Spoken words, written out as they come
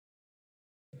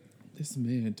This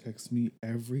man texts me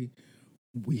every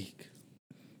week.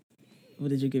 What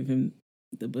did you give him?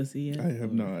 The pussy yet? I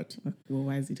have not. Well,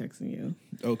 why is he texting you?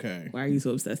 Okay. Why are you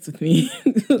so obsessed with me?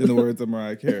 In the words of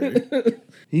Mariah Carey.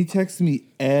 He texts me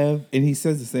and he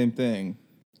says the same thing.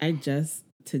 I just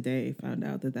today found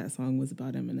out that song was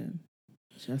about Eminem.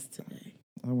 Just today.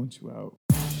 I want you out.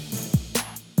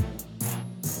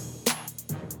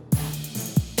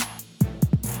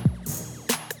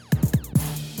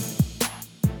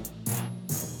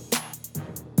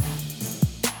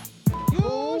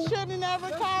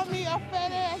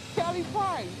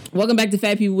 Welcome back to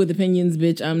Fat People with Opinions,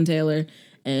 bitch. I'm Taylor,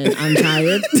 and I'm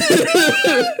tired.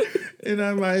 And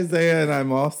I'm Isaiah, and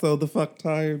I'm also the fuck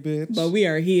tired bitch. But we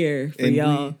are here for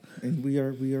y'all. We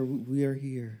are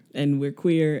here. And we're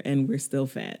queer, and we're still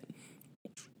fat.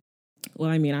 Well,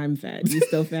 I mean, I'm fat. You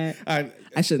still fat?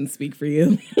 I shouldn't speak for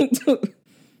you.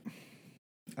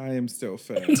 I am still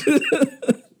fat.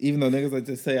 Even though niggas like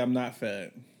to say I'm not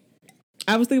fat.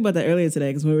 I was thinking about that earlier today,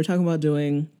 because we were talking about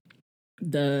doing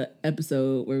the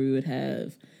episode where we would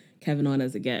have Kevin on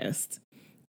as a guest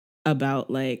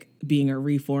about like being a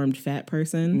reformed fat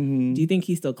person. Mm-hmm. Do you think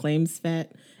he still claims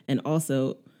fat? And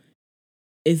also,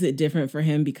 is it different for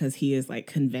him because he is like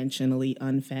conventionally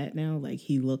unfat now? Like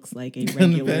he looks like a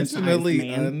regular conventionally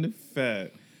man. Unfat.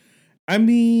 I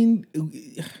mean,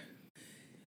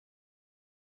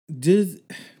 because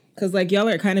like y'all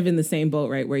are kind of in the same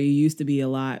boat, right? Where you used to be a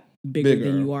lot bigger.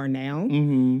 Than you are now.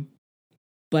 Mm-hmm.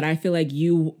 But I feel like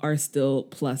you are still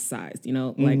plus sized, you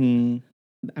know? Like, I'm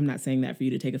not saying that for you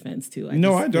to take offense to. I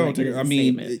don't. Like I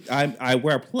mean, I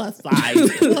wear plus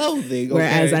size clothing. Okay?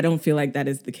 Whereas I don't feel like that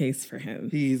is the case for him.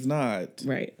 He's not.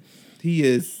 Right. He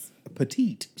is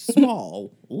petite,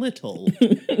 small, little.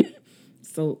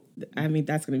 So, I mean,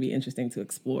 that's going to be interesting to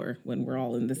explore when we're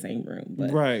all in the same room.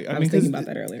 But right. I was thinking about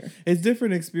that earlier. It's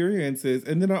different experiences.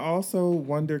 And then I also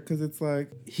wonder, because it's like,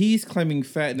 he's claiming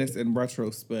fatness in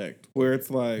retrospect, where it's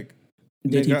like...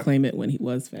 Did he claim it when he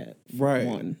was fat? Right.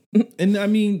 One. And I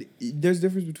mean, there's a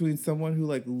difference between someone who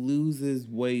like loses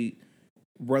weight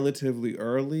relatively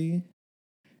early,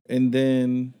 and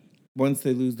then once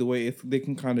they lose the weight, they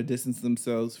can kind of distance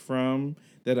themselves from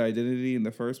that identity in the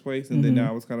first place. And then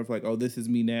now it's kind of like, oh, this is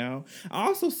me now.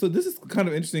 So this is kind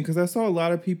of interesting because I saw a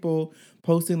lot of people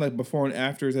posting like before and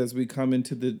afters as we come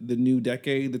into the new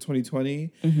decade, the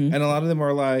 2020. And a lot of them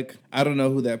are like, I don't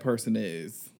know who that person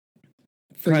is.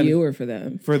 For you or for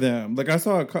them? For them. Like I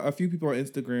saw a few people on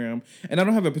Instagram, and I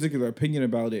don't have a particular opinion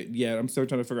about it yet. I'm still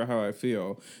trying to figure out how I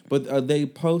feel. But they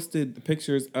posted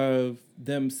pictures of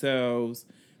themselves,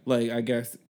 like I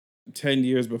guess 10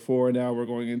 years before. Now we're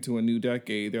going into a new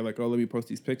decade. They're like, oh, let me post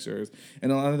these pictures.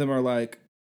 And a lot of them are like,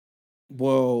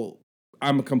 well,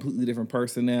 I'm a completely different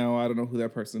person now. I don't know who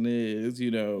that person is, you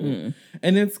know.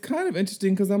 And it's kind of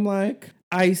interesting because I'm like,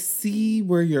 I see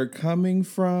where you're coming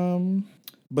from.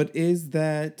 But is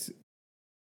that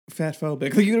fat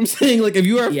phobic? Like, you know what I'm saying? Like, if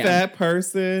you are a fat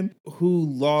person who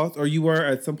lost, or you were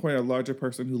at some point a larger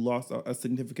person who lost a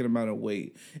significant amount of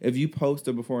weight, if you post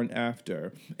a before and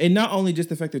after, and not only just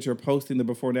the fact that you're posting the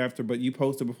before and after, but you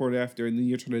post a before and after, and then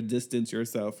you're trying to distance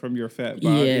yourself from your fat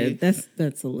body. Yeah,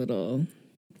 that's a little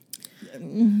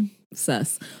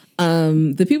sus.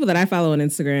 The people that I follow on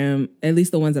Instagram, at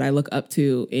least the ones that I look up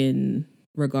to in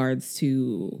regards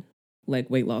to like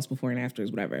weight loss before and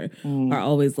afters, whatever, are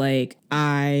always like,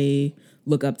 I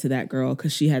look up to that girl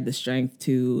because she had the strength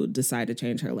to decide to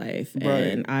change her life. Right.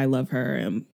 And I love her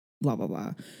and blah, blah,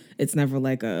 blah. It's never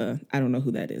like I don't know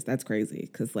who that is. That's crazy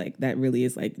because like that really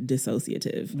is like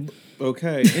dissociative.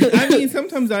 Okay. And I mean,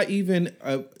 sometimes I even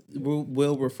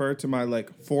will refer to my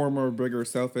like former bigger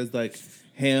self as like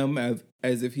him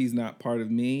as if he's not part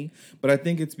of me. But I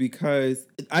think it's because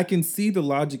I can see the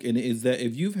logic in it is that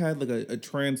if you've had like a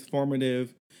transformative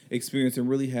experience and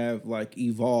really have like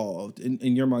evolved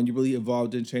in your mind, you really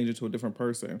evolved and changed into a different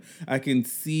person. I can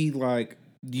see like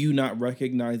you not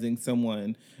recognizing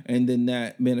someone and then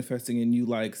that manifesting in you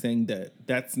like saying that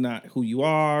that's not who you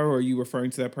are, or you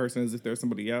referring to that person as if they're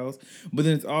somebody else. But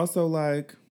then it's also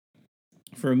like,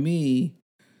 for me,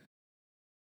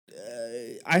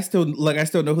 I still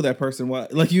know who that person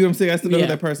was. Like, you know what I'm saying? I still know who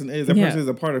that person is. That person is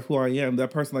a part of who I am.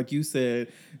 That person, like you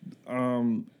said,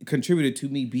 contributed to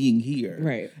me being here.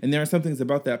 Right. And there are some things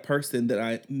about that person that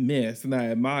I miss and I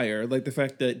admire. Like the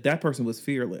fact that that person was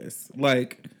fearless.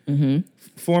 Like,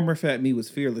 former fat me was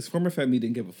fearless. Former fat me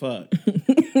didn't give a fuck.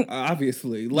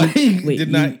 Obviously. Like,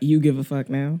 wait, you give a fuck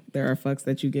now? There are fucks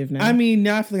that you give now? I mean,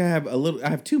 now I feel like I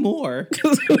have two more.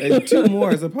 And two more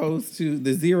as opposed to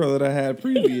the zero that I had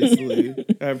previously.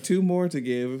 I have two more to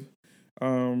give.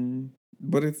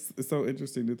 But it's so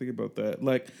interesting to think about that.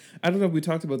 Like, I don't know if we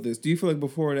talked about this. Do you feel like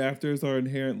before and afters are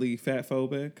inherently fat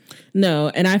phobic? No,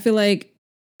 and I feel like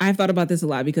I've thought about this a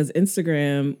lot because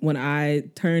Instagram, when I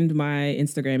turned my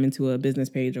Instagram into a business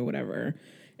page or whatever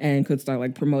and could start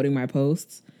like promoting my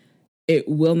posts, it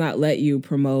will not let you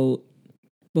promote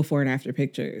before and after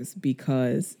pictures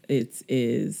because it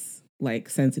is like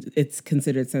sensitive. It's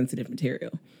considered sensitive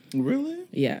material. Really?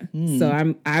 Yeah.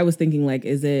 So I was thinking like,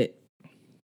 is it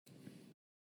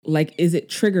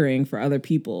triggering for other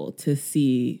people to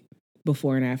see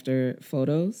before and after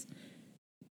photos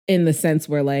in the sense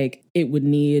where like it would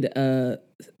need a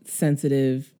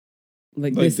sensitive,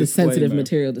 like this is sensitive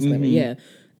material disclaimer. Yeah.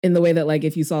 In the way that like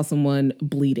if you saw someone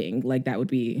bleeding, like that would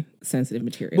be sensitive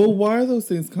material. But why are those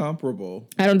things comparable?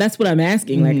 That's what I'm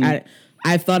asking. Like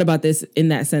I've thought about this in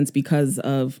that sense because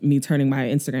of me turning my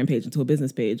Instagram page into a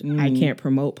business page. I can't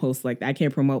promote posts like that. I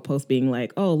can't promote posts being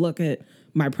like, oh, look at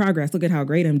my progress. Look at how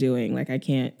great I'm doing. Like I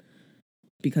can't,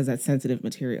 because that's sensitive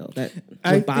material that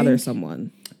would bother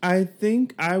someone. I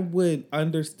think I would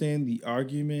understand the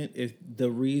argument if the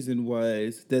reason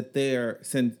was that they're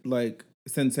like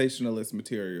sensationalist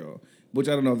material, which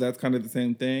I don't know if that's kind of the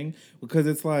same thing, because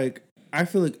it's like, I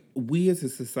feel like we as a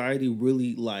society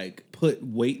really like put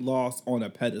weight loss on a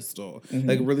pedestal,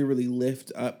 like really, really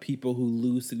lift up people who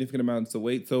lose significant amounts of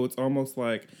weight. So it's almost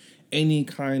like any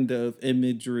kind of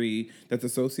imagery that's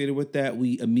associated with that,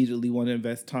 we immediately want to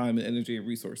invest time and energy and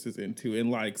resources into. And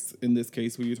likes, in this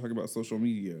case, when you're talking about social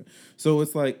media. So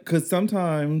it's like, because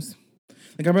sometimes,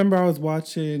 like I remember I was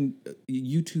watching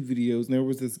YouTube videos and there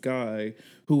was this guy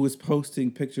who was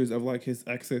posting pictures of like his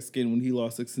excess skin when he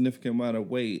lost a significant amount of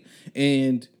weight.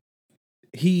 And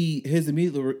his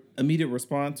immediate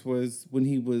response was, when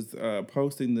he was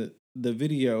posting the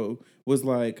video, was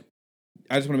like,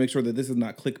 I just want to make sure that this is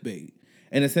not clickbait.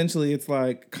 And essentially it's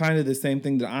like kind of the same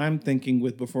thing that I'm thinking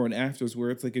with before and afters,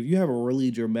 where it's like if you have a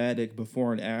really dramatic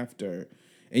before and after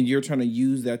and you're trying to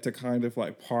use that to kind of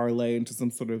like parlay into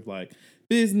some sort of like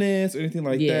business or anything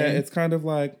like that, it's kind of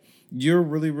like you're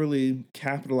really, really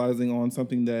capitalizing on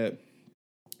something that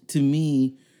to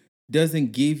me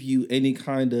doesn't give you any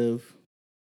kind of,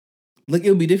 like, it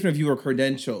would be different if you were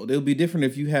credentialed. It would be different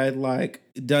if you had, like,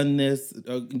 done this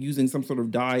using some sort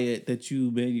of diet that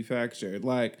you manufactured.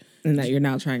 Like, and that you're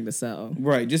now trying to sell.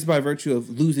 Right. Just by virtue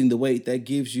of losing the weight, that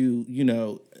gives you,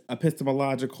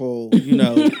 epistemological,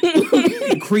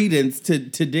 credence to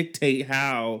dictate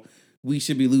how we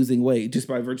should be losing weight just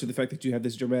by virtue of the fact that you have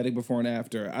this dramatic before and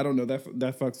after. I don't know.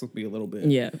 That fucks with me a little bit.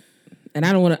 Yeah. And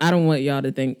I don't want y'all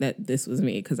to think that this was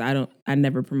me, because I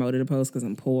never promoted a post because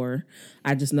I'm poor.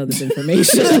 I just know this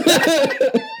information.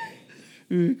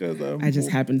 I just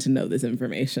happen to know this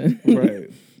information. Right.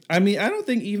 I mean, I don't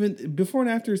think even before and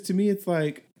afters, to me, it's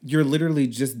like you're literally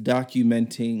just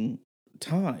documenting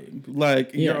time.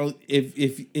 Like,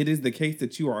 if it is the case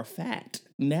that you are fat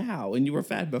now and you were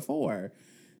fat before,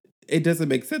 it doesn't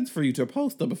make sense for you to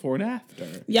post the before and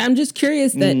after. Yeah, I'm just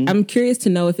curious I'm curious to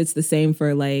know if it's the same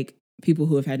for like people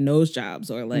who have had nose jobs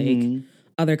or like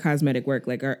other cosmetic work.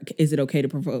 Like, is it okay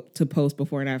to post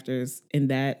before and afters in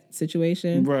that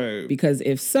situation? Right. Because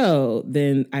if so,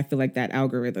 then I feel like that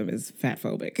algorithm is fat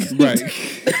phobic. Right.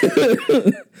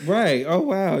 Right. Oh,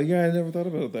 wow. Yeah, I never thought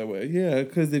about it that way. Yeah,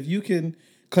 because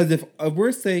if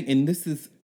we're saying, and this is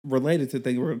related to the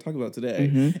thing we're going to talk about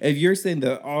today, if you're saying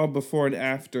that all before and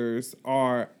afters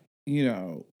are,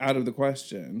 out of the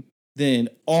question, then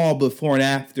all before and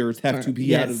afters have to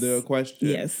be out of the question.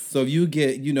 Yes. So if you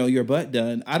get, your butt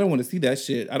done, I don't want to see that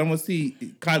shit. I don't want to see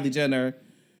Kylie Jenner.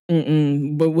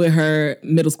 But with her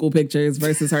middle school pictures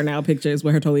versus her now pictures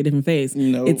with her totally different face,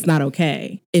 it's not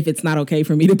okay. If it's not okay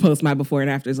for me to post my before and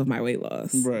afters of my weight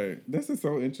loss. Right. This is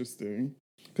so interesting.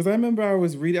 Because I remember I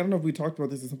was reading, I don't know if we talked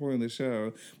about this at some point in the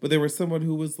show, but there was someone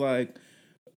who was like,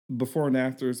 before and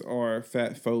afters are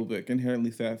fat phobic,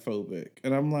 inherently fat phobic.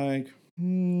 And I'm like,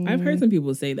 I've heard some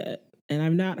people say that, and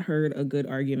I've not heard a good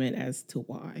argument as to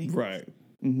why. Right.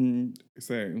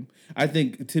 Same. I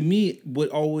think, to me, what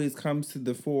always comes to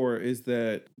the fore is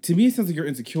that, to me, it sounds like you're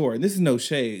insecure. And this is no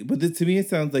shade, but to me, it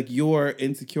sounds like you're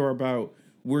insecure about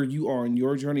where you are in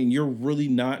your journey, and you're really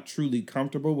not truly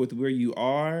comfortable with where you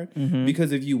are,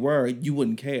 because if you were, you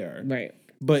wouldn't care. Right.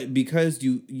 But because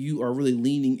you are really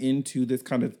leaning into this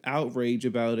kind of outrage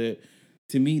about it,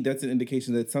 to me, that's an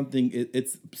indication that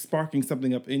it's sparking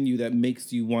something up in you that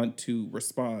makes you want to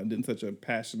respond in such a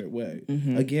passionate way.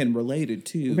 Again, related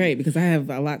to... Right, because I have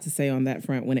a lot to say on that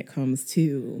front when it comes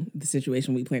to the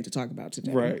situation we plan to talk about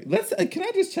today. Right. Can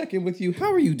I just check in with you?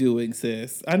 How are you doing,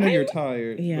 sis? I know you're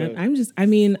tired. Yeah, but... I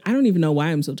don't even know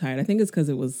why I'm so tired. I think it's because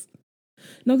it was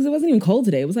No, because it wasn't even cold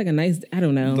today. It was like a nice, I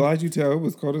don't know. Glad you tell. It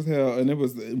was cold as hell, and it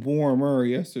was warmer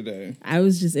yesterday. I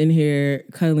was just in here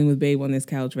cuddling with Babe on this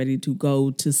couch, ready to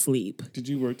go to sleep. Did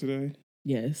you work today?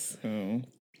 Yes. Oh.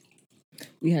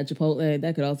 We had Chipotle.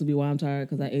 That could also be why I'm tired,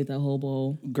 because I ate that whole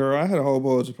bowl. Girl, I had a whole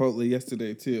bowl of Chipotle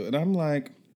yesterday, too. And I'm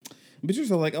like,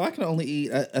 bitches are like, oh, I can only eat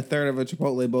a third of a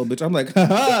Chipotle bowl, bitch. I'm like,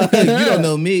 haha, you don't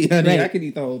know me, honey. Right. I can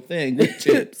eat the whole thing with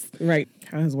chips. Right.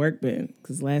 How has work been?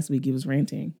 Because last week he was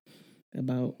ranting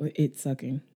about it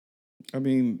sucking. I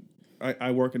mean, I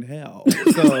work in hell.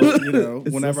 So, you know,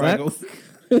 whenever I go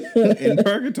in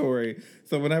purgatory.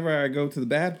 So whenever I go to the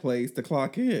bad place to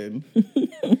clock in,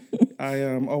 I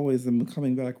always am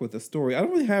coming back with a story. I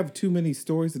don't really have too many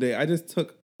stories today. I just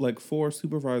took like 4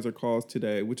 supervisor calls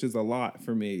today, which is a lot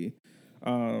for me.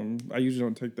 I usually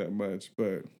don't take that much,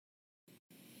 but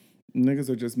niggas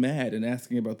are just mad and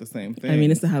asking about the same thing. I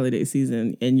mean, it's the holiday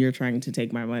season and you're trying to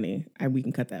take my money. We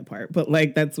can cut that part. But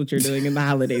like, that's what you're doing in the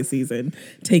holiday season,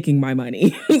 taking my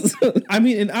money. I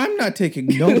mean, and I'm not taking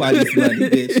nobody's money,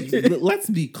 bitch. Let's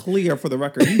be clear for the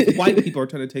record. These white people are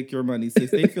trying to take your money,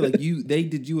 sis. They feel like they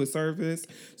did you a service,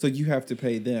 so you have to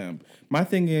pay them. My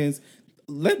thing is,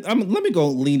 let me go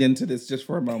lean into this just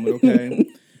for a moment, okay?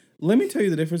 Let me tell you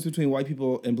the difference between white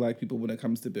people and black people when it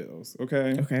comes to bills,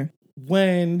 okay? Okay.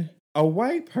 When a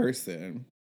white person,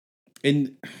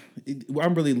 and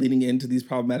I'm really leaning into these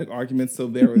problematic arguments, so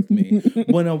bear with me.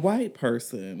 When a white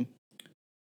person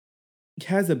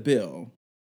has a bill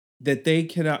that they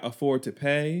cannot afford to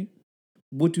pay,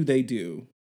 what do?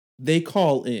 They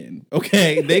call in,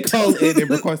 okay? They call in and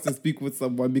request to speak with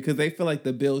someone because they feel like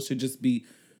the bill should just be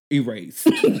erased.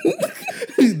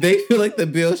 They feel like the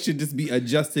bill should just be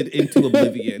adjusted into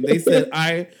oblivion. They said,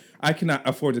 I cannot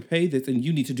afford to pay this, and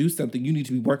you need to do something. You need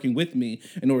to be working with me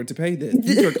in order to pay this.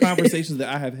 These are conversations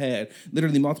that I have had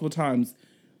literally multiple times.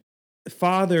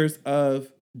 Fathers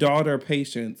of daughter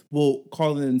patients will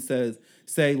call in and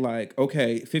say like,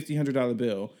 okay, $1,500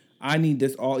 bill. I need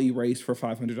this all erased for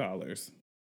 $500.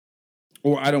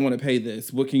 Or I don't want to pay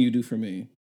this. What can you do for me?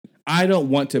 I don't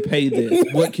want to pay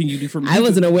this. What can you do for me? I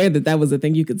wasn't aware that was a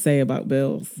thing you could say about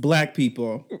bills. Black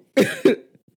people.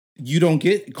 You don't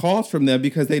get calls from them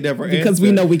because they never answer. Because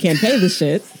we know we can't pay the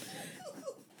shit.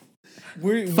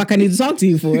 Fuck, I need to talk to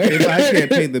you for it. If I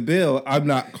can't pay the bill, I'm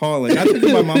not calling. I think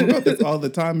to my mom about this all the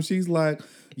time. She's like,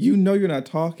 you know you're not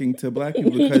talking to black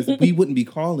people because we wouldn't be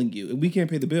calling you. If we can't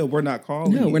pay the bill, we're not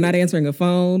calling you. No, we're not answering a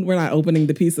phone. We're not opening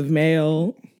the piece of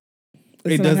mail.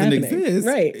 It doesn't exist.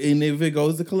 Right. And if it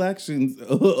goes to collections,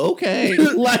 okay.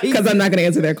 Like, because I'm not going to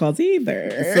answer their calls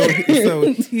either.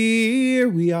 So here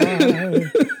we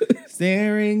are,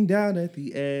 staring down at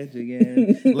the edge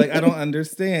again. Like, I don't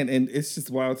understand. And it's just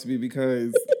wild to me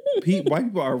because white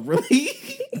people are really,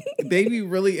 they be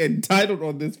really entitled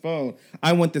on this phone.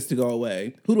 I want this to go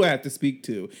away. Who do I have to speak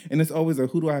to? And it's always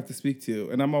who do I have to speak to?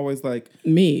 And I'm always like,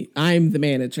 me. I'm the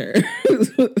manager.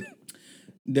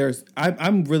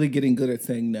 I'm really getting good at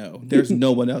saying no. There's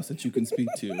no one else that you can speak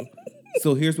to.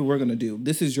 So here's what we're going to do.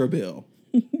 This is your bill.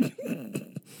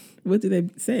 What do they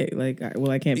say? Like,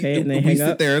 well, I can't pay it, and they hang up?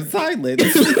 We sit there in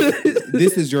silence.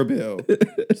 This is your bill.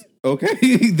 Okay?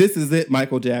 This is it,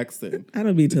 Michael Jackson. I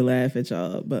don't mean to laugh at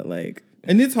y'all, but like...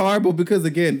 And it's horrible because,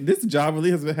 again, this job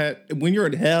really has had... When you're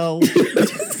in hell...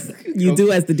 You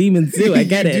do as the demons do. I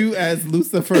get it. You do as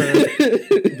Lucifer,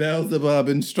 Beelzebub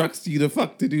instructs you to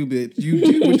do, bitch.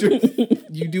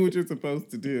 You do what you're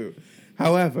supposed to do.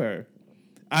 However,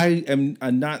 I am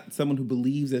not someone who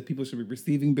believes that people should be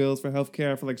receiving bills for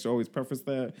healthcare. I feel like I should always preface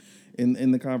that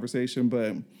in the conversation.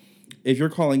 But if you're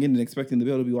calling in and expecting the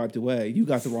bill to be wiped away, you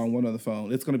got the wrong one on the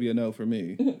phone. It's going to be a no for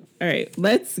me. All right,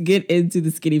 let's get into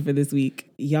the skinny for this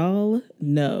week. Y'all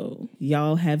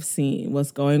have seen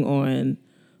what's going on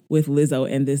with Lizzo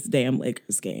and this damn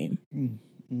Lakers game.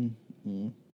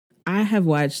 I have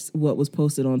watched what was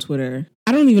posted on Twitter.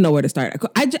 I don't even know where to start.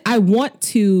 I want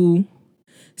to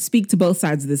speak to both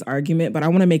sides of this argument, but I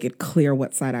want to make it clear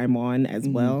what side I'm on as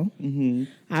well. Mm-hmm.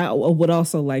 I would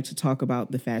also like to talk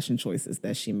about the fashion choices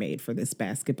that she made for this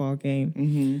basketball game.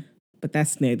 Mm-hmm. But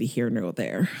that's neither here nor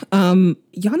there. Y'all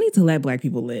need to let black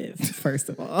people live, first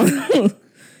of all.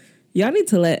 Y'all need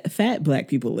to let fat black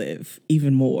people live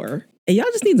even more. And y'all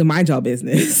just need to mind y'all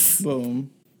business.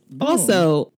 Boom.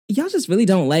 Also, y'all just really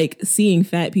don't like seeing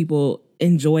fat people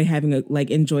enjoy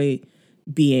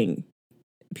being,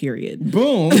 period.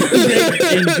 Boom.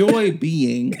 Enjoy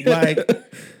being,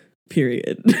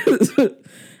 period.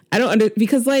 I don't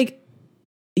because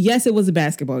yes, it was a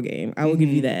basketball game. I will give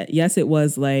you that. Yes, it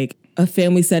was like a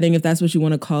family setting, if that's what you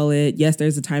want to call it. Yes,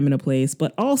 there's a time and a place,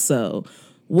 but also,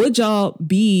 would y'all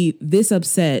be this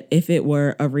upset if it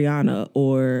were a Rihanna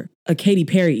or a Katy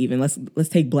Perry even. Let's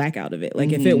take Black out of it.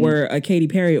 Like if it were a Katy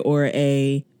Perry or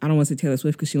I don't want to say Taylor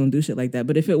Swift because she don't do shit like that,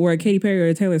 but if it were a Katy Perry or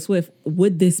a Taylor Swift,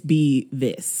 would this be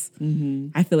this?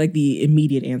 I feel like the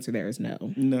immediate answer there is no.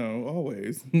 No,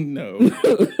 always. No.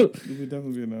 It would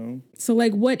definitely be a no. So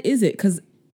like what is it? Because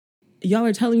y'all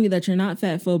are telling me that you're not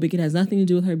fat phobic. It has nothing to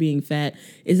do with her being fat.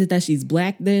 Is it that she's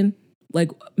Black then?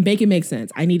 Like make it make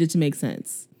sense. I need it to make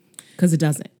sense because it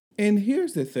doesn't. And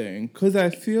here's the thing, because I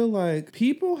feel like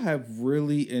people have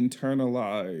really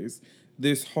internalized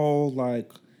this whole like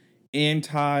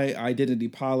anti-identity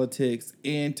politics,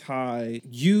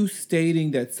 you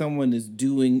stating that someone is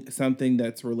doing something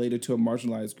that's related to a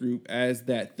marginalized group as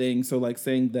that thing. So like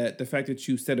saying that the fact that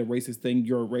you said a racist thing,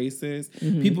 you're racist.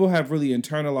 People have really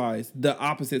internalized the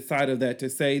opposite side of that to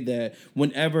say that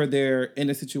whenever they're in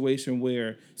a situation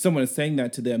where someone is saying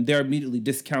that to them, they're immediately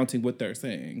discounting what they're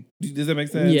saying. Does that make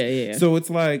sense? Yeah. So it's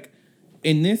like,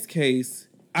 in this case,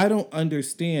 I don't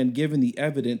understand, given the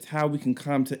evidence, how we can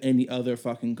come to any other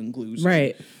fucking conclusion.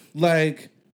 Right. Like...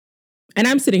 And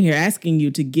I'm sitting here asking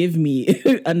you to give me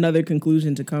another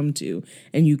conclusion to come to,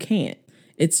 and you can't.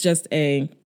 It's just I'm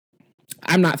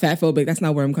not fat phobic. That's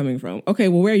not where I'm coming from. Okay,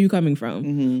 well, where are you coming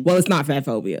from? Well, it's not fat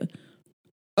phobia.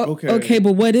 Okay,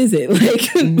 but what is it? Like,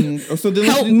 so then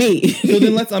help me. So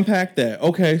then let's unpack that.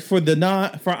 Okay, for the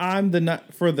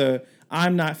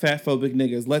I'm not fat phobic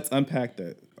niggas, let's unpack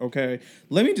that. Okay,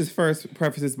 let me just first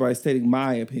preface this by stating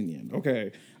my opinion.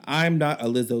 Okay, I'm not a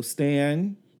Lizzo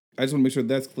stan. I just want to make sure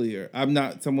that's clear. I'm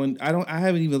not someone. I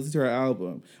haven't even listened to her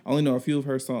album. I only know a few of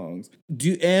her songs.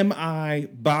 Am I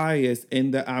biased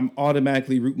in that I'm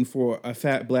automatically rooting for a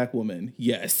fat Black woman?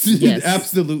 Yes,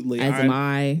 absolutely. As am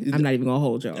I. I'm not even gonna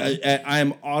hold y'all.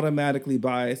 I'm automatically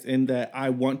biased in that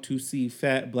I want to see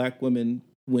fat Black women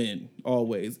win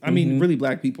always. I mean, really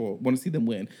Black people want to see them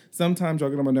win. Sometimes y'all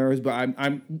get on my nerves, but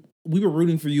we were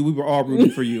rooting for you. We were all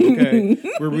rooting for you. Okay,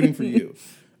 we're rooting for you.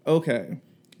 Okay.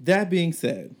 That being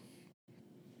said,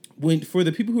 for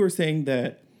the people who are saying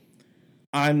that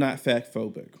I'm not fat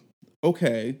phobic,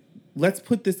 okay, let's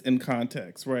put this in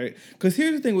context, right? Because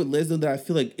here's the thing with Lizzo that I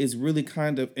feel like is really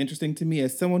kind of interesting to me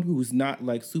as someone who's not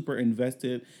like super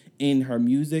invested in her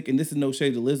music. And this is no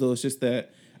shade to Lizzo. It's just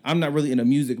that I'm not really in a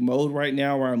music mode right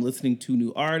now where I'm listening to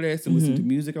new artists and listening to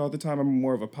music all the time. I'm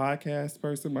more of a podcast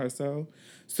person myself.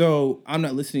 So I'm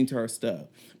not listening to her stuff.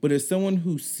 But as someone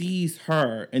who sees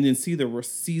her and then sees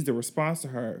the response to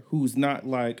her, who's not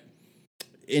like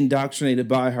indoctrinated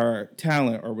by her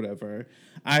talent or whatever,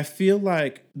 I feel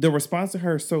like the response to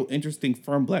her is so interesting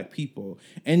from Black people.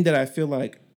 And that I feel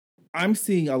like I'm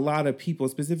seeing a lot of people,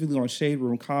 specifically on Shade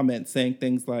Room comments, saying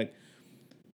things like,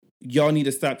 y'all need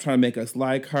to stop trying to make us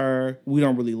like her. We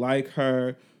don't really like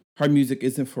her. Her music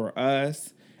isn't for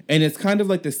us. And it's kind of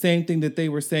like the same thing that they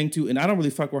were saying to, and I don't really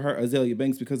fuck with her, Azealia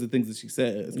Banks, because of the things that she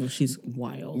says. Well, she's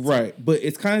wild. Right. But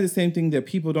it's kind of the same thing that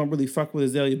people don't really fuck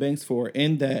with Azealia Banks for,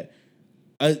 in that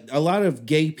a lot of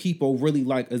gay people really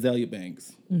like Azealia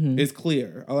Banks. It's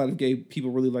clear. A lot of gay people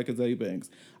really like Azealia Banks.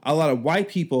 A lot of white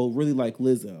people really like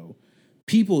Lizzo.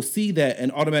 People see that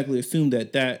and automatically assume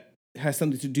that that has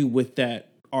something to do with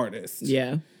that artist.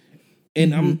 Yeah.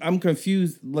 And I'm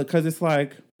confused because it's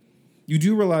like, you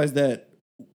do realize that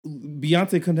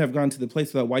Beyonce couldn't have gone to the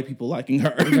place without white people liking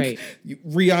her. Right.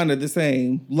 Rihanna the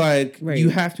same. Like, right. You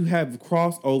have to have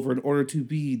crossover in order to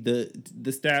be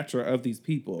the stature of these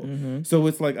people. So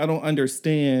it's like, I don't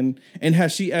understand. And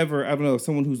has she ever, I don't know,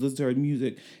 someone who's listened to her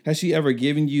music, has she ever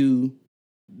given you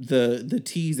the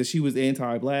tease that she was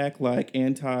anti-Black, like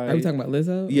anti... Are we talking about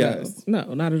Lizzo? Yes.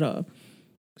 No, not at all.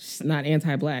 She's not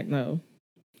anti-Black, no.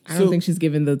 I don't think she's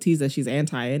given the tease that she's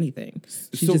anti-anything.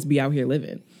 She just be out here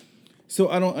living. So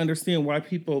I don't understand why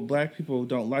Black people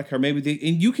don't like her. Maybe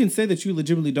and you can say that you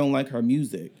legitimately don't like her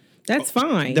music. That's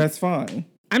fine. That's fine.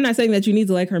 I'm not saying that you need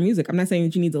to like her music. I'm not saying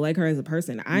that you need to like her as a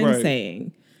person. I'm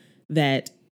saying that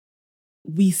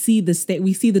we see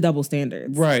the double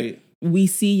standards. Right. We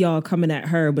see y'all coming at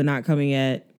her, but not coming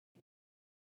at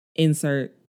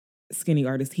insert skinny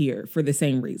artist here for the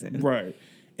same reason. Right.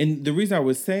 And the reason I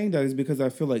was saying that is because I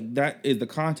feel like that is the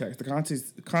context. The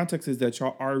context is that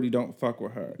y'all already don't fuck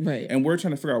with her. Right. And we're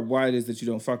trying to figure out why it is that you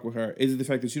don't fuck with her. Is it the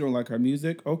fact that you don't like her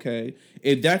music? Okay.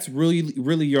 If that's really,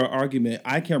 really your argument,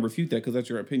 I can't refute that because that's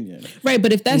your opinion. Right.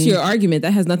 But if that's your argument,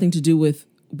 that has nothing to do with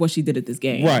what she did at this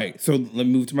game. Right. So let me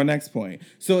move to my next point.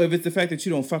 So if it's the fact that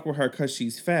you don't fuck with her because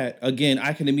she's fat, again,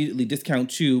 I can immediately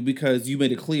discount you because you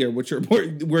made it clear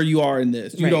where you are in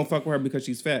this. You don't fuck with her because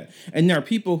she's fat. And there are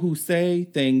people who say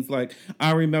things like,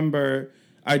 I remember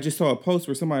I just saw a post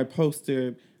where somebody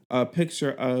posted a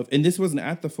picture of, and this wasn't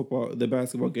at the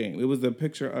basketball game. It was a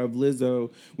picture of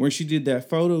Lizzo where she did that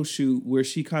photo shoot where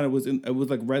she kind of was in, it was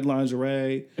like red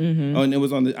lingerie. Oh, and it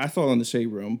was I saw it on the Shade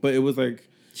Room, but it was like,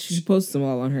 she posted them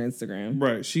all on her Instagram.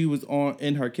 Right. She was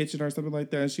in her kitchen or something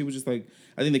like that. And she was just like,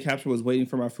 I think the caption was waiting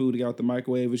for my food to get out the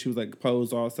microwave. And she was like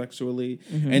posed all sexually.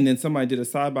 And then somebody did a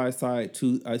side-by-side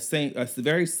to a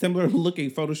very similar looking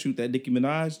photo shoot that Nicki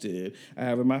Minaj did. I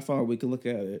have it on my phone. We can look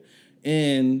at it.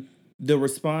 And the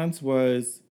response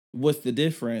was, what's the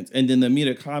difference? And then the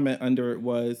immediate comment under it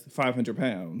was 500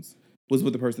 pounds. Was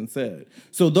what the person said.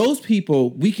 So those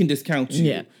people, we can discount you.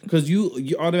 Yeah. Because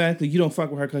you automatically, you don't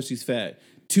fuck with her because she's fat.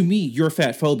 To me, you're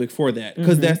fat phobic for that.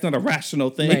 Because that's not a rational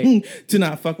thing to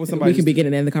not fuck with somebody. We can begin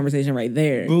and end the conversation right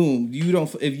there. Boom.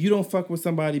 If you don't fuck with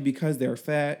somebody because they're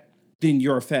fat, then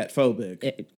you're fat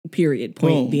phobic. Period.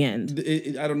 Point. Boom. The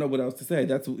end. I don't know what else to say.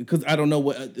 That's because I don't know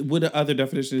what the other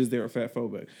definition is there of fat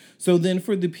phobic. So then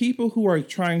for the people who are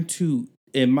trying to,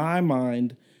 in my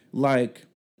mind, like,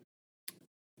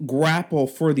 grapple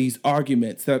for these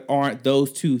arguments that aren't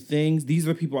those two things, these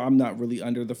are people I'm not really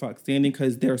under the fuck standing,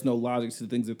 because there's no logic to the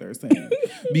things that they're saying.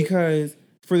 Because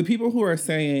for the people who are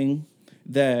saying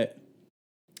that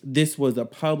this was a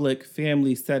public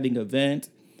family setting event,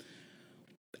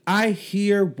 I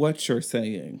hear what you're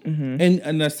saying.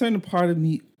 And a certain part of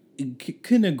me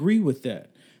can agree with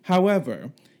that.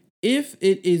 However, if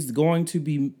it is going to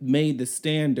be made the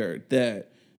standard that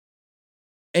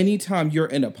anytime you're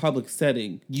in a public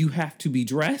setting, you have to be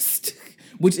dressed,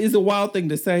 which is a wild thing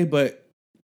to say, but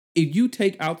if you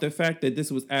take out the fact that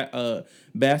this was at a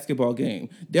basketball game,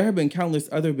 there have been countless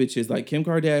other bitches like Kim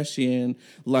Kardashian,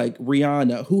 like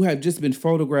Rihanna, who have just been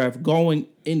photographed going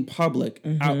in public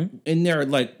out in their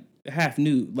like half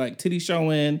nude, like titty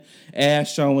showing,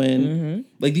 ass showing.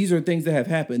 Like these are things that have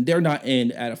happened. They're not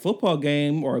at a football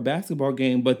game or a basketball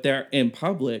game, but they're in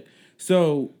public.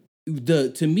 So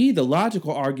to me, the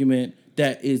logical argument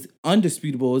that is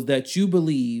undisputable is that you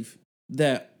believe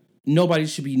that nobody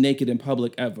should be naked in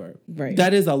public ever. Right.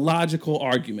 That is a logical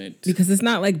argument. Because it's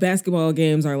not like basketball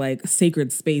games are like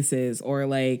sacred spaces or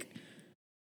like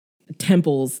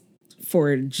temples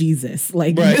for Jesus.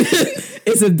 Like,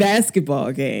 it's a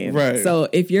basketball game. Right. So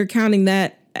if you're counting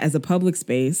that as a public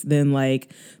space, then like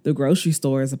the grocery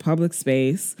store is a public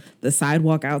space. The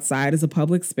sidewalk outside is a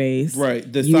public space. Right.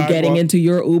 You getting into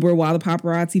your Uber while the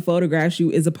paparazzi photographs you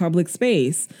is a public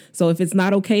space. So if it's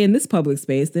not okay in this public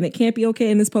space, then it can't be okay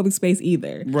in this public space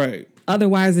either. Right.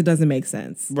 Otherwise, it doesn't make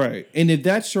sense. Right. And if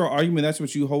that's your argument, that's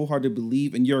what you wholeheartedly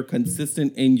believe, and you're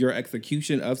consistent in your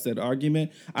execution of said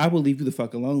argument, I will leave you the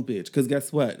fuck alone, bitch. Because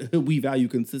guess what? We value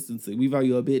consistency. We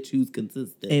value a bitch who's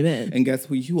consistent. Amen. And guess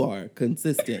who you are?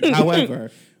 Consistent.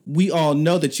 However, we all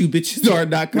know that you bitches are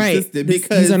not consistent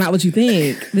because these are not what you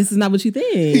think. This is not what you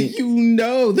think. You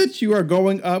know that you are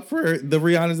going up for the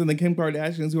Rihannas and the Kim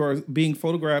Kardashians who are being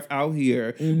photographed out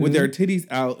here with their titties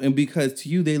out, and because to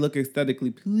you they look aesthetically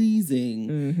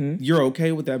pleasing, you're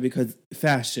okay with that because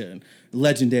fashion,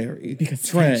 legendary, because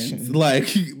trends, fashion. like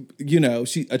she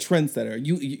a trendsetter.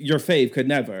 Your fave could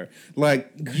never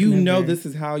know this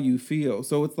is how you feel.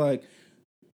 So it's like.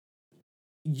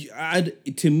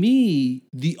 To me,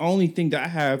 the only thing that I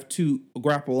have to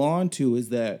grapple on to is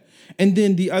that, and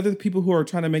then the other people who are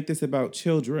trying to make this about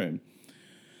children.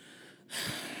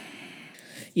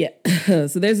 Yeah.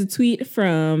 So there's a tweet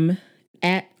from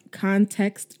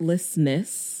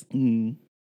 @contextlessness.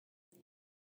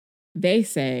 They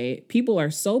say people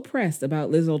are so pressed about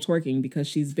Lizzo twerking because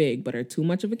she's big, but are too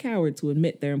much of a coward to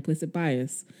admit their implicit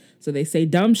bias. So they say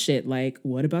dumb shit like,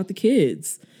 "What about the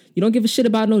kids? You don't give a shit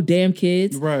about no damn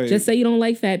kids. Right. Just say you don't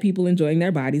like fat people enjoying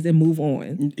their bodies and move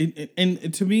on."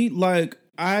 And to me, like,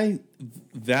 I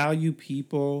value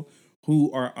people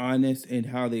who are honest in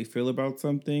how they feel about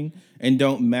something and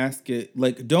don't mask it.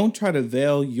 Like, don't try to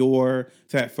veil your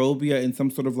fat phobia in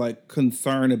some sort of like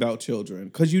concern about children,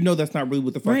 because that's not really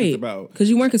what the fuck it's about. Because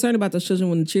you weren't concerned about those children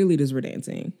when the cheerleaders were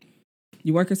dancing.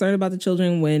 You weren't concerned about the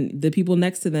children when the people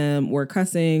next to them were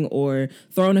cussing or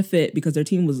throwing a fit because their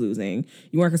team was losing.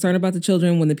 You weren't concerned about the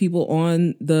children when the people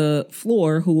on the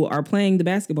floor who are playing the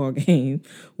basketball game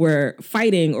were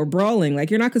fighting or brawling.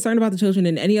 Like, you're not concerned about the children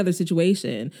in any other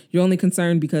situation. You're only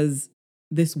concerned because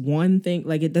this one thing,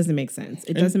 like, it doesn't make sense.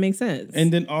 It doesn't make sense.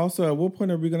 And then also, at what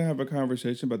point are we going to have a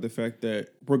conversation about the fact that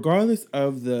regardless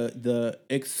of the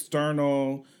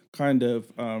external kind of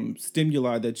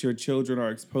stimuli that your children are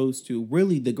exposed to,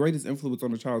 really the greatest influence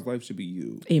on a child's life should be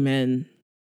you. Amen.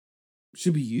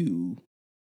 Should be you.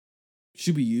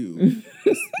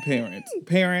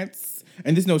 Parents.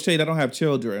 And there's no shade. I don't have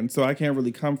children, so I can't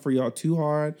really come for y'all too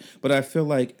hard. But I feel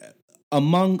like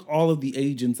among all of the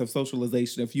agents of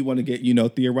socialization, if you want to get,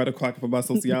 theoretical about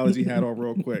sociology hat on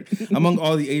real quick, among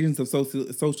all the agents of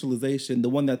socialization, the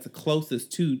one that's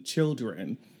closest to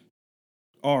children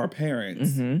are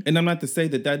parents. Mm-hmm. And I'm not to say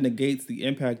that negates the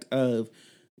impact of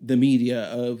the media,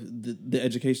 of the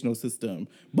educational system,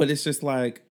 but it's just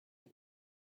like,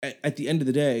 at the end of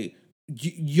the day,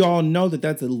 y'all know that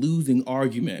that's a losing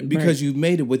argument because you've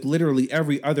made it with literally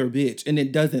every other bitch and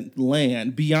it doesn't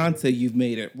land. Beyonce, you've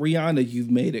made it. Rihanna, you've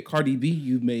made it. Cardi B,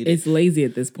 you've made it. It's lazy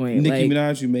at this point. Nicki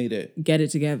Minaj, you made it. Get it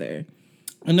together.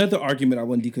 Another argument I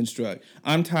want to deconstruct.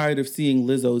 I'm tired of seeing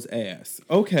Lizzo's ass.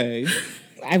 Okay.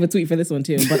 I have a tweet for this one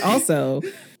too, but also,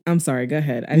 I'm sorry, go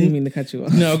ahead. I didn't mean to cut you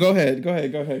off. No, go ahead, because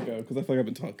I feel like I've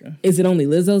been talking. Is it only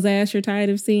Lizzo's ass you're tired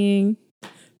of seeing?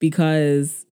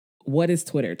 Because what is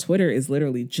Twitter? Twitter is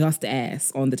literally just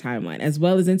ass on the timeline, as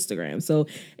well as Instagram. So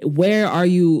where are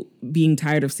you being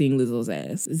tired of seeing Lizzo's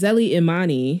ass? Zelly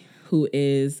Imani, who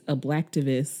is a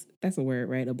blacktivist, that's a word,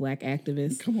 right? A black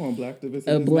activist. Come on, blacktivist.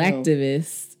 A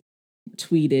blacktivist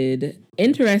tweeted,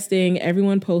 interesting,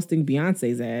 everyone posting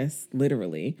Beyonce's ass,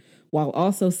 literally, while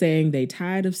also saying they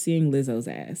tired of seeing Lizzo's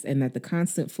ass and that the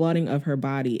constant flaunting of her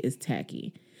body is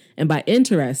tacky. And by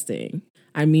interesting,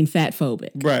 I mean fat phobic.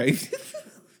 Right.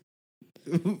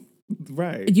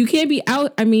 Right. You can't be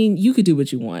out. I mean, you could do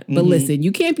what you want, but listen,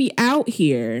 you can't be out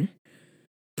here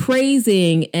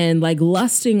praising and like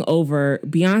lusting over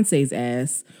Beyonce's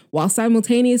ass while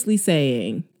simultaneously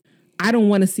saying, I don't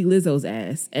want to see Lizzo's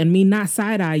ass, and me not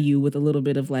side eye you with a little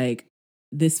bit of like,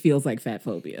 this feels like fat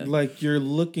phobia. Like you're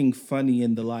looking funny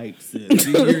in the light, sis.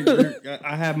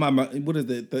 I have my, what is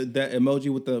it? That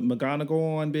emoji with the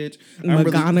McGonagall on, bitch.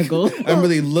 McGonagall. I'm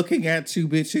really looking at you,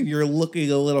 bitch, and you're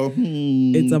looking a little.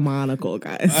 It's a monocle,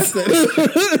 guys. I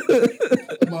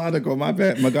said, monocle. My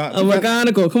bad. A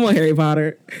McGonagall. Come on, Harry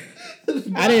Potter.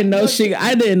 I didn't know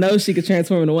she could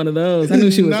transform into one of those. I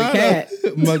knew she was a cat.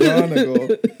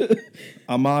 McGonagall.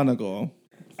 A monocle.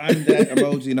 I'm that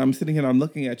emoji, and I'm sitting here and I'm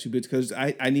looking at you, bitch, because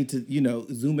I need to,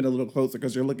 zoom in a little closer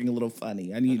because you're looking a little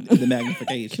funny. I need the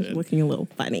magnification. Looking a little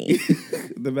funny.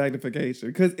 The magnification.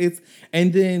 Because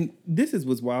and then this is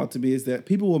what's wild to me is that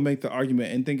people will make the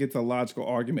argument and think it's a logical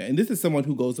argument. And this is someone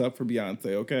who goes up for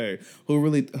Beyonce, okay? Who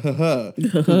really, who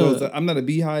goes up. I'm not a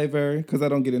beehiver because I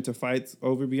don't get into fights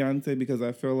over Beyonce because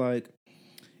I feel like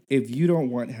if you don't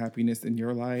want happiness in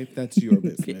your life, that's your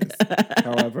business.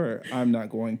 However, I'm not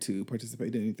going to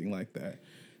participate in anything like that.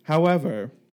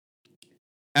 However,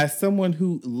 as someone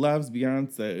who loves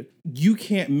Beyonce, you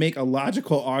can't make a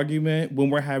logical argument when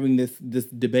we're having this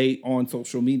debate on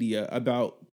social media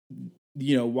about,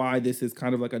 why this is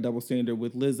kind of like a double standard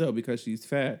with Lizzo because she's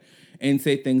fat, and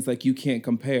say things like you can't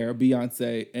compare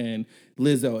Beyonce and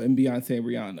Lizzo and Beyonce and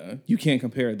Rihanna. You can't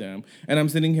compare them. And I'm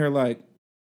sitting here like,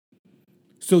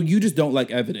 so you just don't like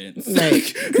evidence.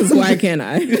 Right. Because why can't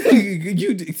I?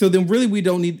 So then really we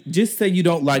don't need, just say you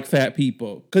don't like fat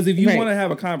people. Because if you want to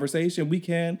have a conversation, we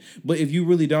can. But if you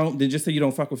really don't, then just say you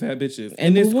don't fuck with fat bitches.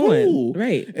 And it's cool.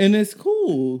 Right. And it's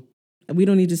cool. We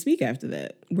don't need to speak after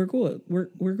that. We're cool.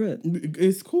 We're good.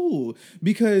 It's cool.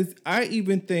 Because I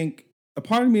even think, a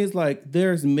part of me is like,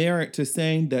 there's merit to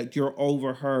saying that you're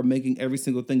over her making every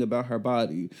single thing about her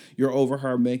body. You're over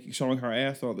her showing her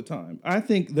ass all the time. I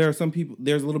think there are some people,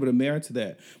 there's a little bit of merit to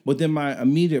that. But then my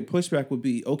immediate pushback would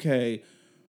be, okay,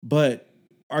 but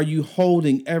are you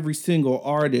holding every single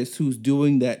artist who's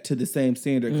doing that to the same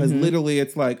standard? Because literally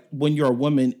it's like when you're a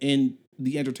woman in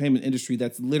the entertainment industry,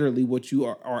 that's literally what you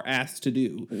are asked to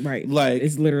do. Right. Like,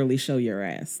 it's literally show your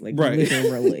ass. Like, right.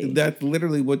 Literally. That's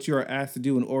literally what you're asked to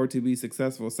do in order to be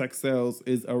successful. Sex sells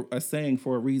is a saying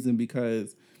for a reason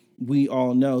because we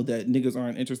all know that niggas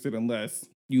aren't interested unless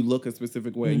you look a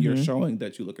specific way and you're showing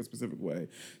that you look a specific way.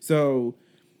 So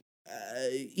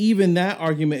even that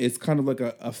argument is kind of like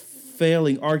a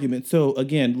failing argument. So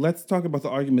again, let's talk about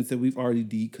the arguments that we've already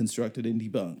deconstructed and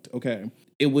debunked. Okay.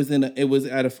 It was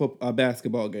at a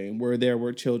basketball game where there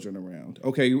were children around.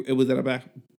 Okay, it was at a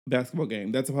basketball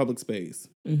game. That's a public space.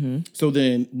 So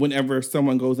then whenever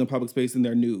someone goes in public space and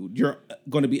they're nude, you're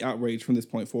going to be outraged from this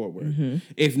point forward.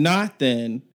 If not,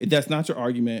 then that's not your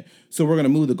argument. So we're going to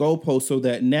move the goalpost so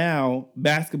that now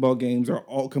basketball games are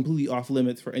all completely off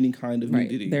limits for any kind of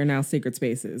nudity. They're now sacred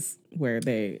spaces where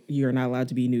you're not allowed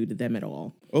to be nude to them at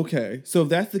all. Okay, so if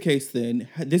that's the case, then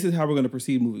this is how we're going to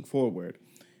proceed moving forward.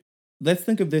 Let's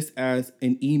think of this as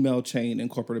an email chain in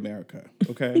corporate America,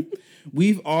 okay?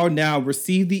 We've all now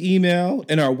received the email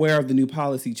and are aware of the new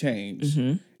policy change.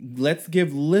 Let's give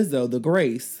Lizzo the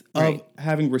grace of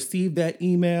having received that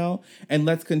email, and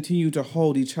let's continue to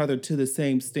hold each other to the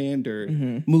same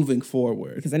standard moving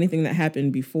forward. Because anything that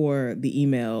happened before the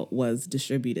email was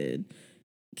distributed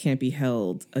can't be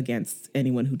held against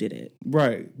anyone who did it.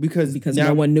 Right. Because now,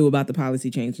 no one knew about the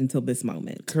policy change until this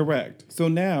moment. Correct. So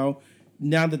now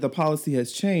that the policy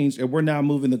has changed and we're now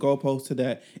moving the goalposts to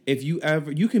that, if you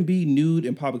can be nude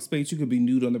in public space, you can be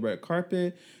nude on the red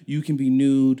carpet, you can be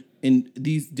nude in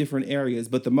these different areas.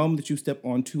 But the moment that you step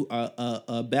onto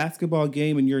a basketball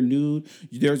game and you're nude,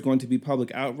 there's going to be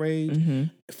public outrage. Mm-hmm.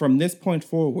 From this point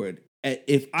forward,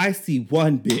 if I see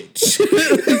one bitch,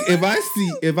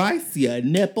 if I see a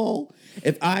nipple,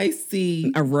 if I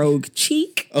see a rogue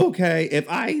cheek, okay, if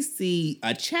I see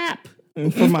a chap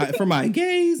for my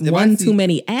gaze, if too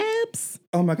many abs.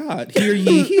 Oh my God! Hear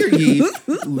ye!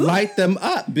 Light them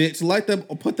up, bitch! Light them,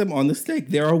 put them on the stake.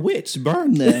 They're a witch.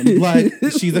 Burn them like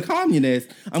she's a communist.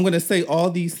 I'm gonna say all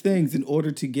these things in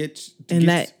order to get.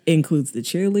 That includes the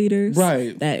cheerleaders,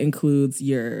 right? That includes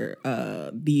your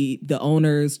the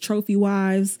owner's trophy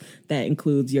wives. That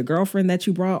includes your girlfriend that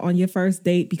you brought on your first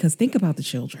date. Because think about the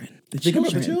children. Think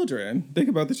about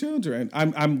the children.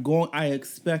 I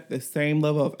expect the same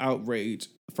level of outrage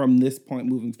from this point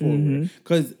moving forward.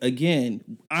 Because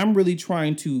again, I'm really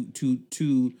trying to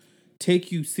take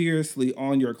you seriously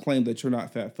on your claim that you're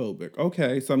not fat phobic.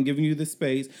 Okay, so I'm giving you the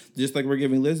space, just like we're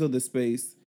giving Lizzo the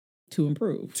space to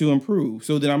improve.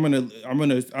 So then I'm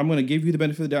gonna give you the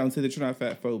benefit of the doubt and say that you're not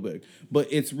fat phobic. But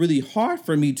it's really hard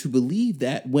for me to believe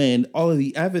that when all of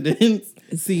the evidence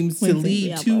seems to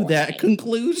lead to that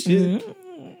conclusion.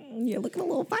 Mm-hmm. You're looking a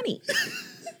little funny.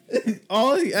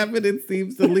 All the evidence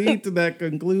seems to lead to that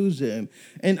conclusion.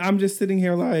 And I'm just sitting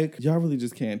here like, y'all really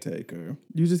just can't take her.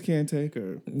 You just can't take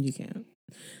her. You can't.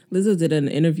 Lizzo did an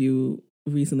interview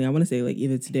recently, I want to say like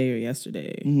either today or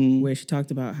yesterday, where she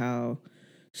talked about how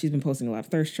she's been posting a lot of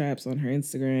thirst traps on her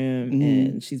Instagram,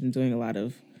 and she's been doing a lot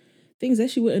of things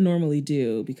that she wouldn't normally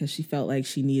do because she felt like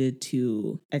she needed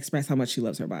to express how much she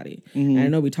loves her body. And I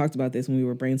know we talked about this when we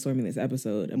were brainstorming this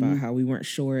episode about how we weren't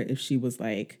sure if she was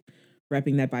like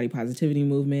repping that body positivity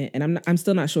movement. And I'm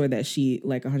still not sure that she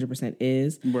like 100%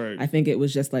 is. Right. I think it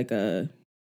was just like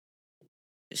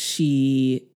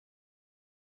she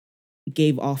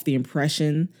gave off the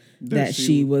impression that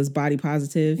she was body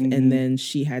positive, and then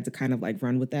she had to kind of like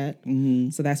run with that.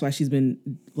 So that's why she's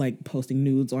been like posting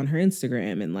nudes on her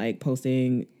Instagram and like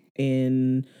posting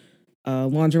in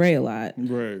lingerie a lot.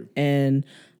 Right. And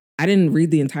I didn't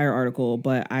read the entire article,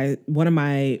 but one of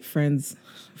my friends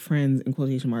in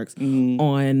quotation marks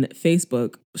on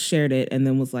Facebook shared it and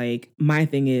then was like, my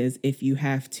thing is, if you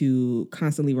have to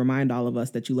constantly remind all of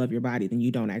us that you love your body, then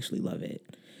you don't actually love it.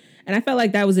 And I felt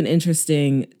like that was an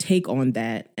interesting take on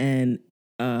that and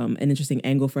an interesting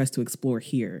angle for us to explore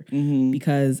here,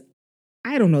 because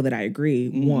I don't know that I agree,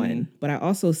 one, but I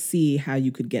also see how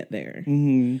you could get there.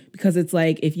 Because it's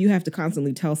like, if you have to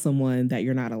constantly tell someone that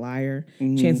you're not a liar,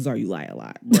 chances are you lie a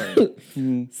lot.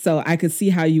 Right. So I could see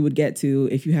how you would get to,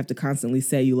 if you have to constantly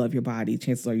say you love your body,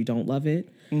 chances are you don't love it.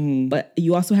 But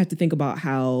you also have to think about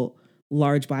how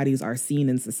large bodies are seen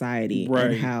in society,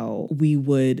 and how we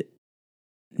would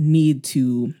need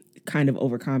to kind of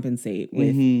overcompensate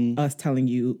with us telling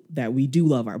you that we do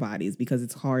love our bodies, because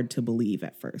it's hard to believe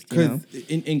at first. Because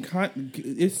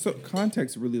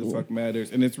context really the fuck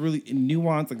matters, and it's really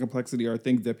nuance and complexity are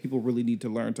things that people really need to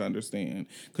learn to understand.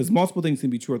 Because multiple things can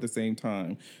be true at the same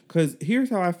time. Because here's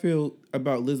how I feel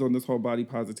about Liz on this whole body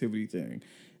positivity thing.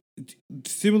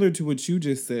 Similar to what you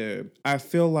just said, I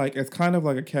feel like it's kind of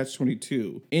like a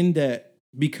catch-22 in that,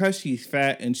 because she's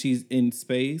fat and she's in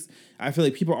space, I feel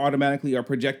like people automatically are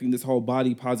projecting this whole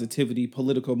body positivity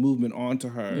political movement onto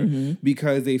her,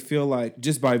 because they feel like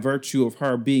just by virtue of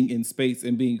her being in space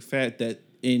and being fat, that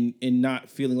in not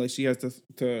feeling like she has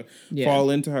to fall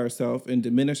into herself and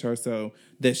diminish herself,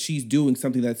 that she's doing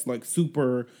something that's like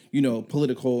super,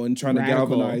 political and trying to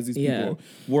galvanize these people.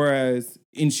 Whereas,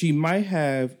 and she might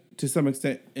have to some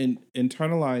extent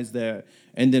internalized that,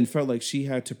 and then felt like she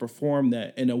had to perform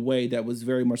that in a way that was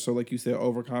very much so, like you said,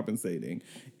 overcompensating.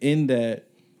 In that,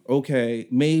 okay,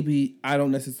 maybe I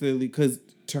don't necessarily, because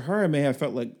to her it may have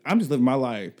felt like I'm just living my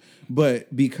life,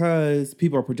 but because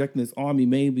people are projecting this on me,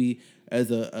 maybe as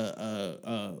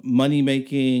a money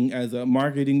making, as a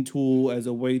marketing tool, as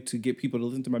a way to get people to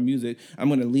listen to my music, I'm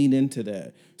going to lean into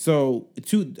that. So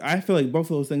I feel like both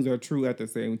of those things are true at the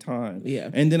same time. Yeah.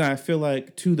 And then I feel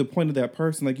like, to the point of that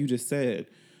person, like you just said,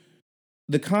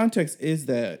 the context is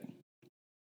that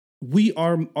we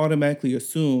are automatically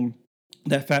assume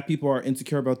that fat people are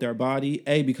insecure about their body,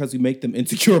 A, because we make them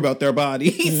insecure about their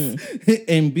bodies,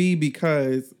 and B,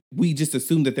 because we just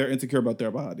assume that they're insecure about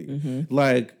their body.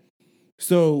 Like,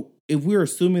 so if we're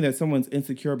assuming that someone's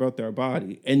insecure about their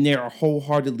body and they're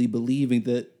wholeheartedly believing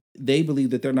that they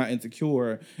believe that they're not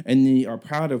insecure and they are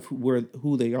proud of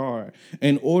who they are.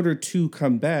 In order to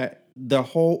combat the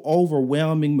whole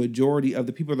overwhelming majority of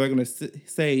the people that are going to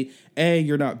say, A,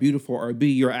 you're not beautiful, or B,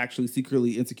 you're actually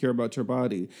secretly insecure about your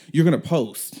body, you're going to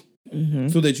post.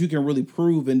 So that you can really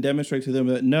prove and demonstrate to them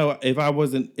that no, if I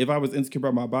was insecure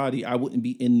about my body, I wouldn't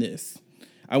be in this.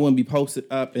 I wouldn't be posted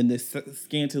up in this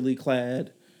scantily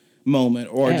clad moment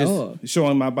or just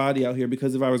showing my body out here,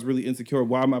 because if I was really insecure,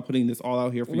 why am I putting this all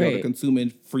out here for y'all to consume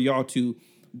and for y'all to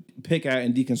pick at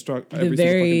and deconstruct every single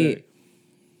fucking day?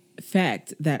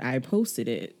 Fact that I posted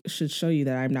it should show you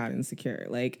that I'm not insecure.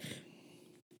 Like,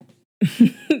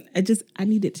 I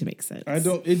need it to make sense.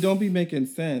 It don't be making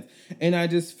sense. And I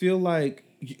just feel like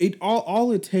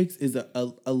all it takes is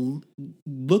a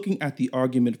looking at the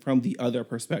argument from the other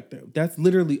perspective. That's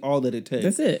literally all that it takes.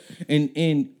 That's it.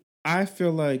 And I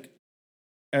feel like,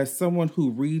 as someone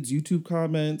who reads YouTube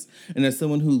comments and as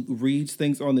someone who reads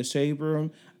things on the Shade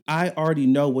Room, I already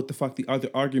know what the fuck the other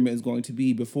argument is going to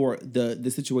be before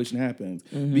the situation happens.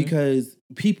 Because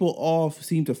people all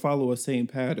seem to follow a same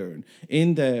pattern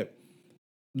in that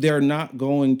they're not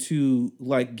going to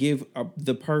like give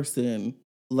the person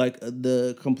like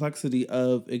the complexity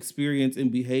of experience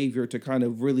and behavior to kind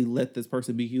of really let this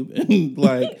person be human.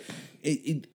 Like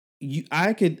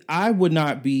I would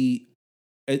not be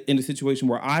in a situation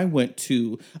where I went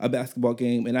to a basketball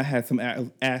game and I had some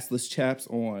assless chaps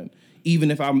on, even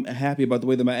if I'm happy about the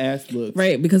way that my ass looks.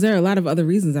 Right, because there are a lot of other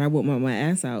reasons I wouldn't want my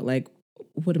ass out. Like,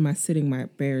 what am I sitting my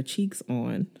bare cheeks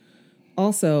on?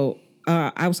 Also,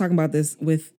 I was talking about this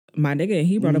with my nigga, and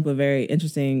he brought up a very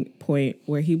interesting point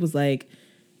where he was like,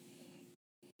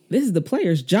 this is the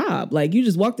player's job. Like, you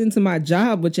just walked into my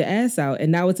job with your ass out,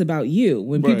 and now it's about you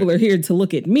when people are here to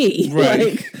look at me.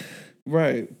 Right.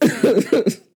 Right.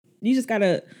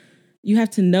 You have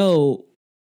to know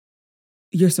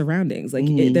your surroundings. Like,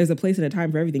 there's a place and a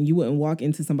time for everything. You wouldn't walk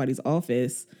into somebody's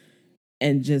office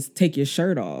and just take your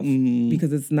shirt off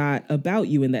because it's not about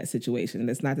you in that situation.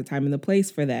 It's not the time and the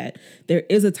place for that. There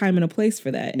is a time and a place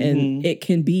for that. And it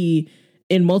can be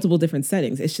in multiple different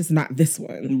settings. It's just not this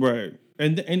one. Right.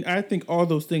 And I think all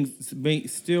those things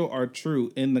still are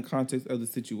true in the context of the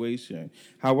situation.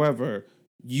 However,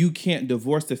 you can't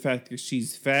divorce the fact that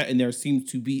she's fat and there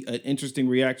seems to be an interesting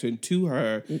reaction to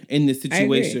her in this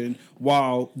situation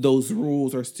while those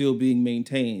rules are still being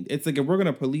maintained. It's like, if we're going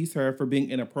to police her for being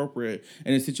inappropriate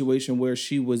in a situation where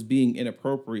she was being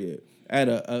inappropriate at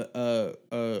a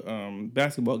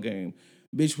basketball game,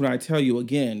 bitch, when I tell you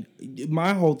again,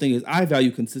 my whole thing is I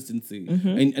value consistency.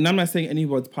 And I'm not saying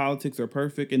anyone's politics are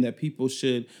perfect and that people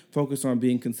should focus on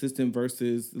being consistent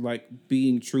versus like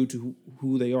being true to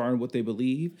who they are and what they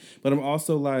believe. But I'm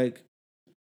also like,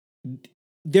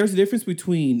 there's a difference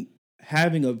between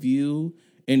having a view,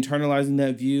 internalizing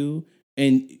that view,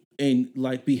 and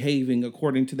like behaving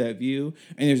according to that view.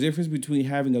 And there's a difference between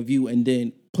having a view and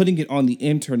then putting it on the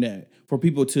internet for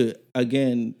people to,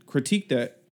 again, critique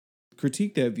that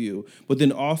view, but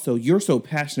then also you're so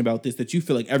passionate about this that you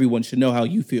feel like everyone should know how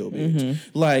you feel, bitch.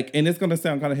 Like, and it's gonna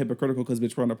sound kind of hypocritical because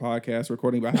bitch, we're on a podcast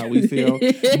recording about how we feel,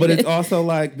 but it's also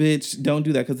like, bitch, don't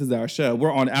do that because this is our show.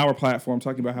 We're on our platform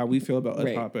talking about how we feel about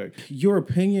a topic. Your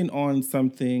opinion on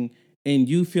something and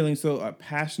you feeling so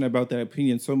passionate about that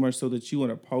opinion so much so that you want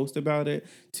to post about it,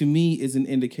 to me is an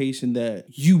indication that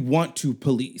you want to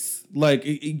police. Like,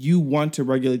 you want to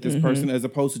regulate this person as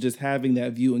opposed to just having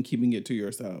that view and keeping it to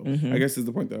yourself. I guess is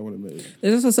the point that I want to make.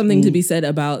 There's also something to be said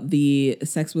about the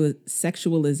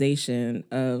sexualization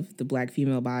of the Black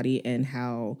female body and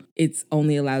how it's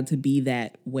only allowed to be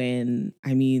that when,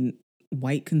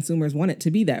 white consumers want it to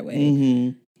be that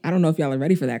way. I don't know if y'all are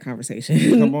ready for that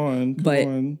conversation. Come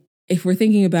on. If we're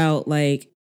thinking about like,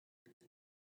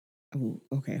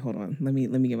 okay, hold on. Let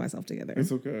me get myself together.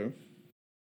 It's okay.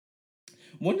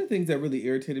 One of the things that really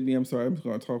irritated me, I'm sorry, I'm just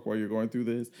going to talk while you're going through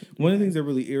this. One of the things that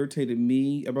really irritated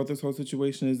me about this whole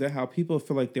situation is that how people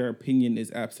feel like their opinion is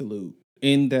absolute.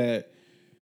 In that,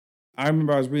 I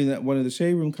remember I was reading that one of the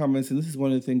Shade Room comments, and this is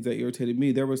one of the things that irritated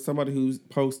me. There was somebody who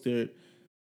posted,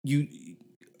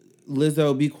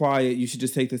 Lizzo, be quiet. You should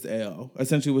just take this L.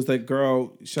 Essentially was like,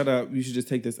 girl, shut up. You should just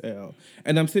take this L.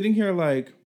 And I'm sitting here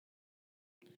like,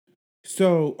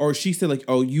 or she said like,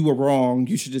 oh, you were wrong.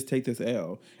 You should just take this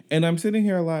L. And I'm sitting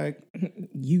here like,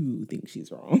 you think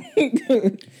she's wrong.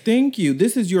 Thank you.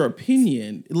 This is your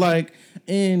opinion. Like,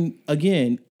 and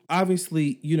again,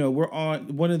 obviously, we're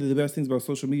on, one of the best things about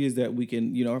social media is that we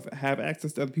can, have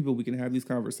access to other people. We can have these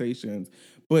conversations.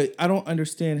 But I don't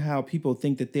understand how people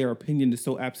think that their opinion is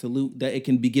so absolute that it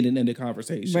can begin and end a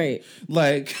conversation. Right.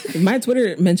 Like, my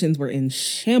Twitter mentions were in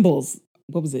shambles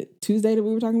what was it, Tuesday that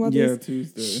we were talking about Yeah, this?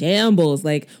 Tuesday. Shambles.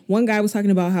 Like, one guy was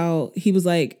talking about how he was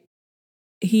like,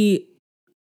 the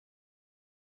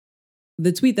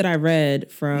tweet that I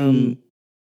read from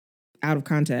out of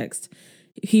context,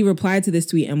 he replied to this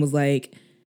tweet and was like,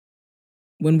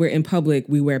 when we're in public,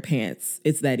 we wear pants.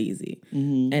 It's that easy.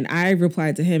 Mm-hmm. And I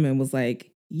replied to him and was like,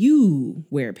 you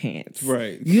wear pants.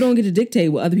 Right. You don't get to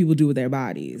dictate what other people do with their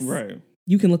bodies. Right.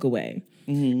 You can look away.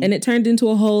 Mm-hmm. And it turned into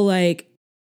a whole like,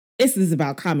 this is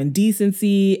about common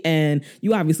decency and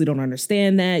you obviously don't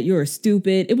understand that. You're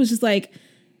stupid. It was just like,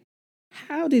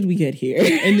 how did we get here?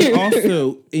 And then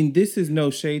also, and this is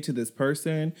no shade to this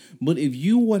person, but if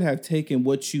you would have taken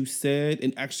what you said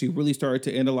and actually really started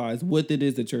to analyze what it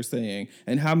is that you're saying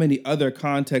and how many other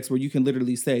contexts where you can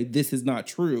literally say this is not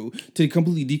true to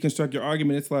completely deconstruct your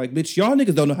argument, it's like, bitch, y'all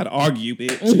niggas don't know how to argue,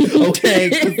 bitch.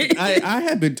 Okay? I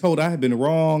have been told I have been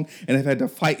wrong and I've had to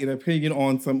fight an opinion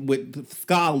on some with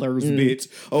scholars, bitch.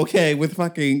 Okay? With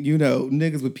fucking,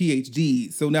 niggas with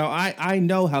PhDs. So now I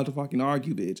know how to fucking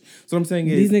argue, bitch. So I'm saying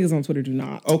is, these niggas on Twitter do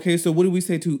not. Okay, so what do we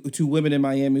say to women in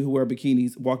Miami who wear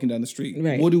bikinis walking down the street?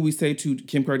 Right. What do we say to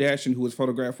Kim Kardashian who was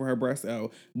photographed with her breasts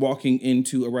out walking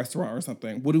into a restaurant or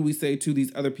something? What do we say to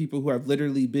these other people who have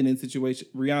literally been in situation?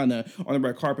 Rihanna on the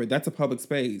red carpet. That's a public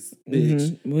space, bitch.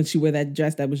 Mm-hmm. When she wear that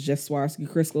dress that was just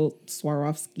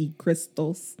Swarovski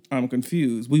crystals. I'm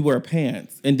confused. We wear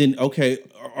pants, and then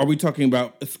are we talking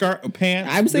about a skirt or pants?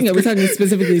 I'm saying we're talking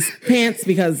specifically pants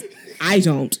because I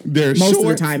don't. There's most shorts, of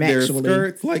the time, actually.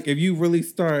 There's skirts. Like, if you really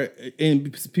start,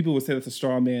 and people would say that's a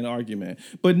straw man argument.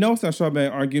 But no, it's not a straw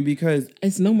man argument because...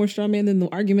 It's no more straw man than the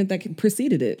argument that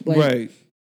preceded it. Like, right.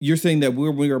 You're saying that we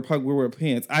wear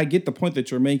pants. I get the point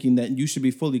that you're making, that you should be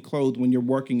fully clothed when you're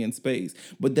working in space.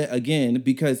 But that, again,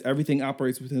 because everything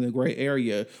operates within a gray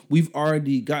area, we've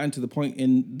already gotten to the point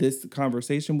in this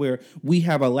conversation where we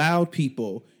have allowed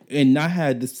people and not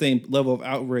had the same level of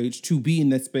outrage to be in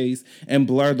that space and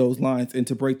blur those lines and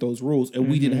to break those rules. And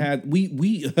we didn't have,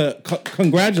 we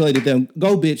congratulated them.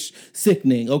 Go, bitch,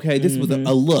 sickening. Okay, this was a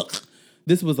look.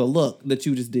 This was a look that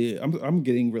you just did. I'm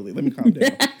getting really, let me calm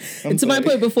down. And to my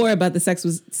point before about the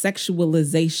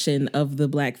sexualization of the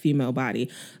Black female body,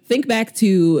 think back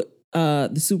to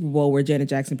the Super Bowl where Janet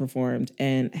Jackson performed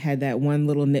and had that one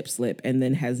little nip slip and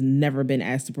then has never been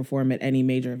asked to perform at any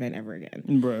major event ever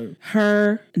again. Right.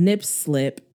 Her nip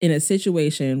slip in a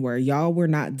situation where y'all were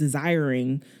not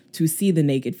desiring to see the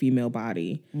naked female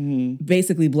body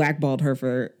basically blackballed her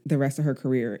for the rest of her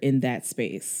career in that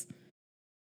space.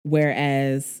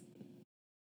 Whereas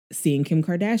seeing Kim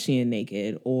Kardashian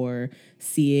naked or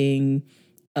seeing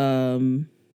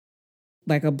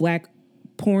like a Black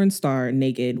porn star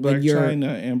naked Black when you're China,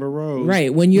 Amber Rose.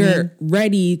 Right. When you're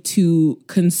ready to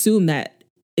consume that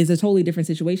is a totally different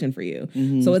situation for you.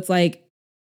 Mm-hmm. So it's like,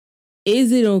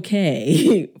 is it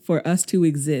okay for us to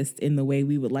exist in the way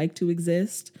we would like to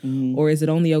exist? Mm-hmm. Or is it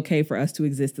only okay for us to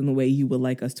exist in the way you would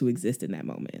like us to exist in that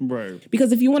moment? Right.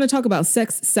 Because if you want to talk about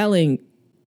sex selling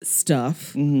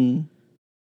stuff,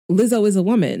 Lizzo is a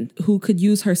woman who could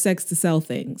use her sex to sell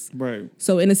things. Right.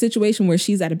 So in a situation where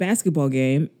she's at a basketball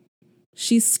game,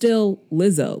 she's still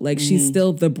Lizzo. Like, she's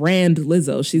still the brand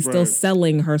Lizzo. She's still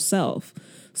selling herself.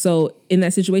 So in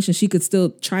that situation, she could still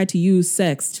try to use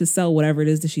sex to sell whatever it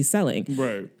is that she's selling.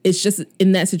 Right. It's just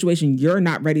in that situation, you're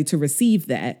not ready to receive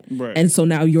that. Right. And so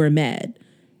now you're mad.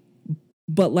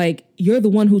 But like, you're the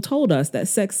one who told us that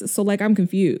sex. So like, I'm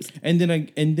confused. And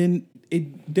then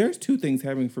there's two things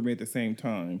happening for me at the same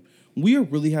time. We are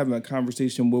really having a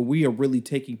conversation where we are really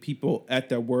taking people at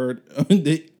their word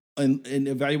and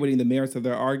evaluating the merits of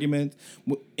their arguments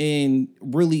and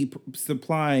really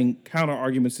supplying counter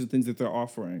arguments to the things that they're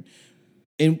offering.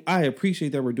 And I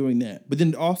appreciate that we're doing that. But then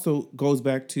it also goes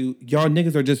back to y'all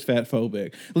niggas are just fat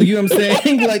phobic. Like, you know what I'm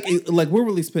saying? like we're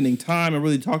really spending time and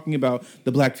really talking about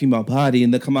the Black female body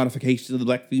and the commodification of the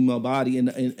Black female body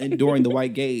and during the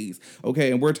white gaze.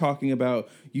 Okay. And we're talking about,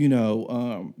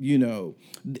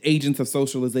 agents of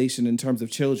socialization in terms of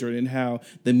children and how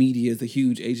the media is a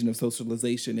huge agent of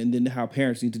socialization, and then how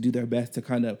parents need to do their best to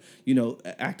kind of,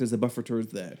 act as a buffer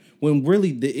towards that. When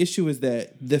really the issue is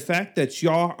that the fact that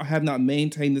y'all have not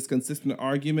maintained this consistent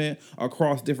argument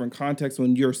across different contexts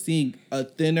when you're seeing a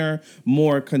thinner,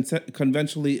 more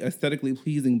conventionally aesthetically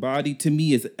pleasing body, to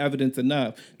me is evidence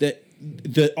enough that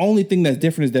the only thing that's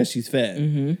different is that she's fat.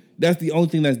 Mm-hmm. That's the only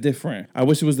thing that's different. I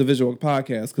wish it was the visual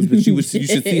podcast because you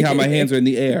should see how my hands are in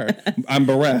the air. I'm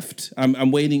bereft. I'm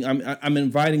waiting. I'm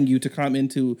inviting you to come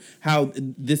into how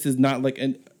this is not like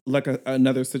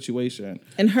another situation.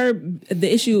 And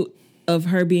the issue of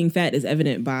her being fat is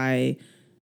evident by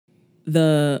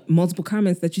the multiple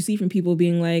comments that you see from people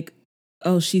being like,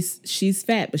 oh, she's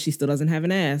fat, but she still doesn't have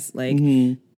an ass. Like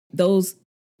those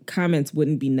comments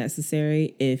wouldn't be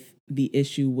necessary if the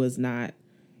issue was not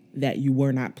that you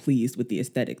were not pleased with the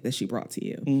aesthetic that she brought to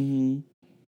you.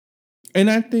 And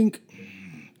I think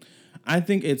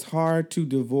it's hard to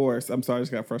divorce. I'm sorry, I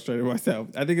just got frustrated with myself.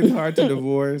 I think it's hard to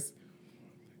divorce.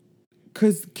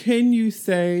 Because can you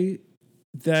say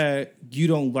that you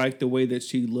don't like the way that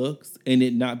she looks and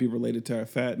it not be related to her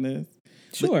fatness?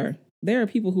 Sure. There are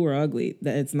people who are ugly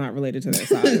that it's not related to their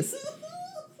size.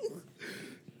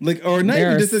 Like, or not There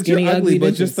even are just that you're skinny, ugly, ugly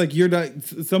but bitches. just like you're not.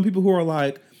 Some people who are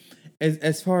like,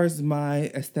 as far as my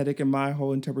aesthetic and my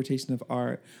whole interpretation of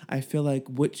art, I feel like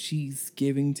what she's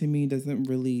giving to me doesn't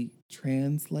really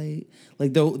translate.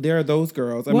 Like, though there are those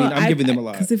girls. I mean, I'm giving them a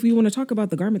lot. Because if we want to talk about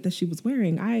the garment that she was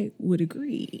wearing, I would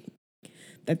agree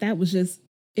that was just,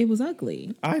 it was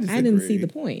ugly. I disagree. I didn't see the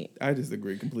point. I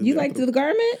disagree completely. You liked the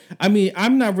garment? I mean,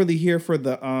 I'm not really here for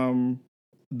the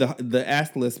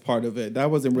assless part of it.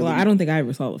 That wasn't really. Well, I don't think I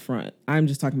ever saw the front. I'm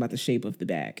just talking about the shape of the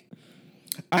back.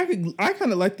 I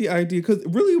kind of like the idea because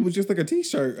really it was just like a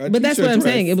t-shirt. But that's what I'm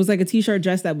saying. It was like a t-shirt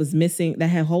dress that was missing, that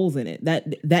had holes in it.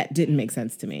 That didn't make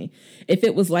sense to me. If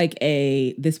it was like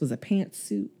this was a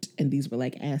pantsuit and these were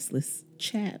like assless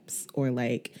chaps, or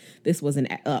like this was a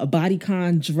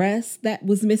bodycon dress that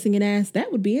was missing an ass,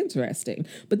 that would be interesting.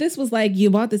 But this was like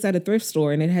you bought this at a thrift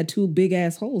store and it had 2 big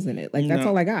ass holes in it. Like that's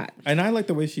all I got. And I like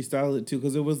the way she styled it too,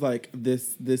 because it was like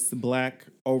this black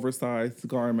oversized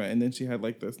garment, and then she had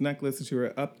like this necklace and she wore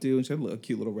an updo and she had a little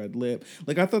cute little red lip.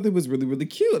 Like I thought it was really, really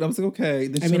cute. I was like, okay.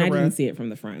 Then I mean, I didn't see it from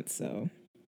the front, so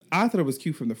I thought it was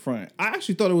cute from the front. I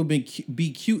actually thought it would be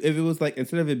cute if it was like,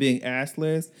 instead of it being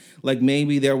assless, like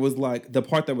maybe there was like the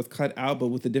part that was cut out, but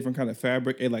with a different kind of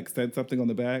fabric, it like said something on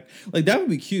the back. Like that would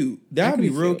be cute. That would be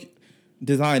real cute.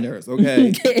 Designers,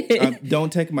 okay?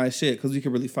 Don't take my shit because we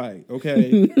can really fight,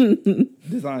 okay?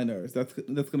 Designers. That's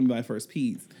gonna be my first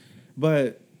piece.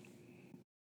 But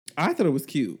I thought it was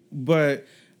cute. But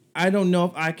I don't know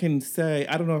if I can say,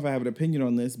 I don't know if I have an opinion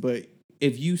on this, but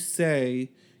if you say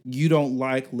you don't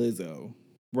like Lizzo,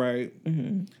 right?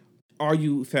 Are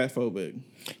you fat phobic?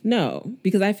 No,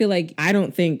 because I feel like I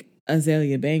don't think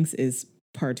Azealia Banks is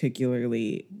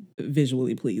particularly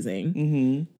visually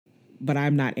pleasing. But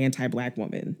I'm not anti-black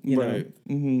woman, you know?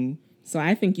 So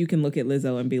I think you can look at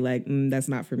Lizzo and be like, that's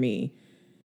not for me,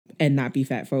 and not be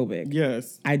fat phobic.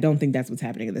 Yes. I don't think that's what's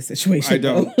happening in this situation. I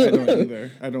don't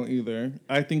either.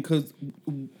 I think because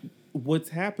what's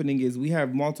happening is we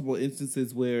have multiple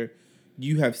instances where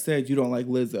you have said you don't like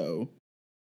Lizzo,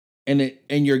 and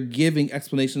you're giving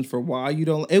explanations for why you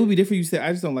don't. It would be different if you say,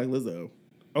 I just don't like Lizzo.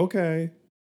 Okay.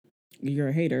 You're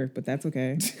a hater, but that's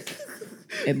okay.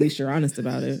 At least you're honest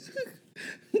about it.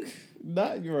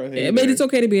 Not you're a hater. I mean, it's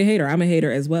okay to be a hater. I'm a hater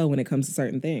as well when it comes to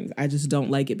certain things. I just don't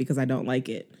like it because I don't like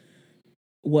it.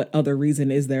 What other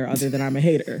reason is there other than I'm a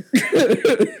hater?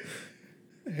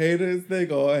 Haters, they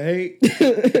go hate.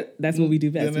 That's what we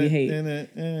do best. We hate.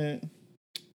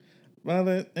 Come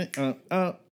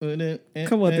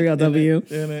on,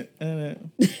 3LW.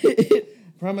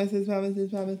 Promises.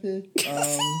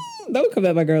 Don't come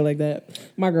at my girl like that.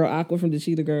 My girl Aqua from the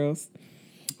Cheetah Girls.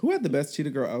 Who had the best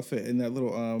Cheetah Girl outfit in that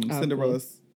little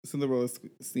Cinderella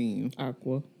scene?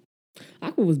 Aqua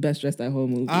was best dressed that whole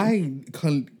movie. I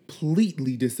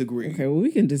completely disagree. Okay, well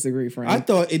we can disagree, Frank. I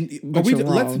thought let's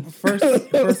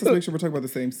let's make sure we're talking about the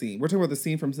same scene. We're talking about the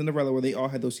scene from Cinderella where they all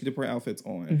had those cheetah print outfits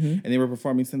on and they were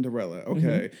performing Cinderella.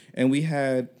 Okay, and we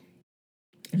can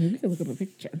look up a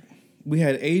picture. We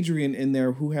had Adrian in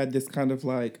there who had this kind of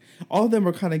like, all of them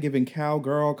were kind of giving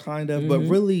cowgirl kind of, but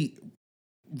really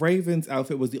Raven's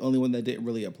outfit was the only one that didn't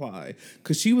really apply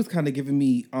because she was kind of giving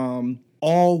me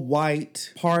all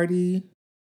white party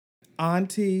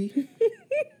auntie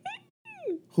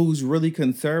who's really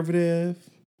conservative,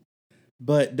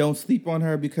 but don't sleep on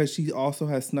her because she also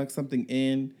has snuck something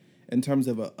in terms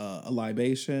of a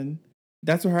libation.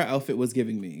 That's what her outfit was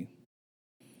giving me.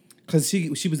 Because she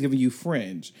was giving you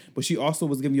fringe, but she also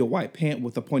was giving you a white pant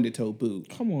with a pointed toe boot.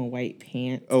 Come on, white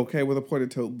pant. Okay, with a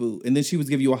pointed toe boot. And then she was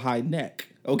giving you a high neck.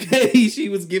 Okay, she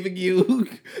was giving you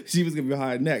a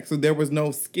high neck. So there was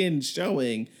no skin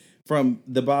showing from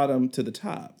the bottom to the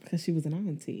top. Because she was an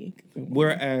auntie.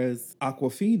 Whereas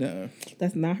Aquafina,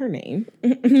 that's not her name,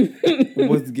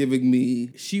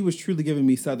 she was truly giving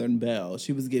me Southern Belle.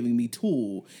 She was giving me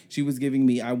Tool. She was giving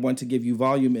me, I want to give you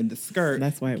volume in the skirt.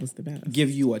 That's why it was the best.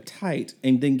 Give you a tight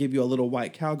and then give you a little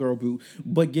white cowgirl boot,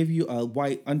 but give you a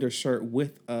white undershirt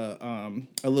with a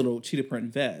little cheetah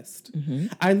print vest.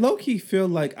 I low-key feel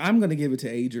like I'm going to give it to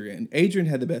Adrian. Adrian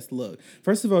had the best look.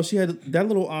 First of all, she had that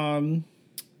little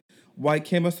white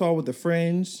camisole with the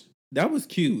fringe. That was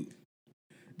cute.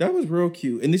 That was real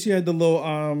cute. And then she had the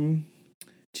little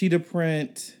cheetah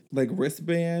print like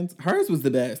wristbands. Hers was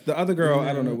the best. The other girl,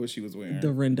 I don't know what she was wearing.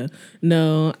 Dorinda.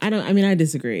 No, I don't. I mean, I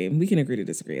disagree. We can agree to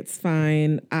disagree. It's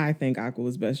fine. I think Aqua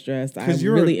was best dressed. I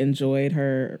really enjoyed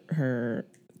her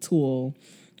tulle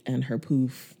and her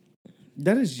poof.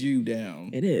 That is you down.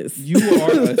 It is. You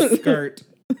are a skirt,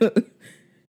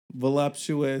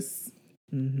 voluptuous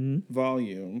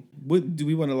volume. What do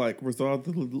we want to like resolve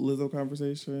the Lizzo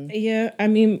conversation? Yeah, I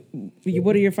mean,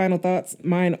 what are your final thoughts?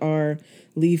 Mine are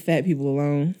leave fat people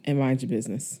alone and mind your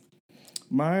business.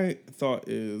 My thought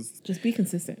is just be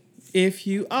consistent. If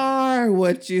you are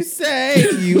what you say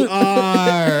you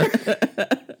are,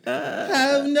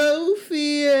 have no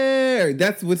fear.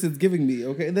 That's what it's giving me,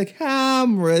 okay? The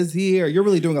camera's here. You're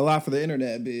really doing a lot for the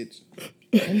internet, bitch.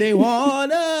 And they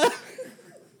wanna...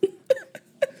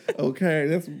 Okay,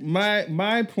 that's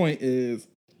my point is,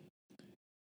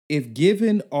 if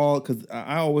given all... Because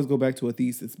I always go back to a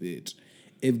thesis, bitch.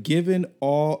 If given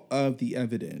all of the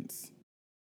evidence,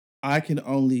 I can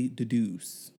only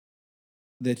deduce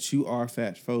that you are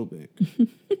fat phobic,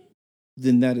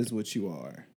 then that is what you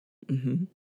are. Mm-hmm.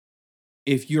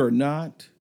 If you're not,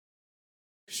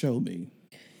 show me.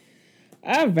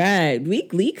 All right,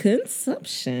 weekly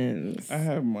consumptions. I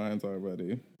have mine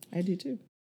already. I do too.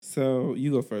 So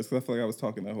you go first, because I feel like I was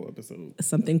talking that whole episode.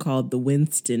 Something called the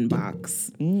Winston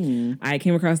box. I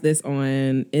came across this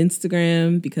on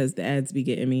Instagram because the ads be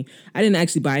getting me. I didn't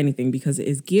actually buy anything because it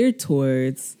is geared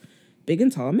towards big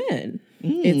and tall men.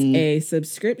 It's a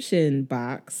subscription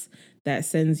box that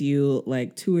sends you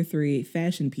like 2 or 3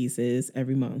 fashion pieces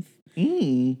every month.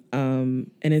 And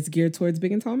it's geared towards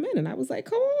big and tall men. And I was like,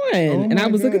 come on. And I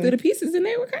was looking through the pieces and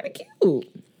they were kind of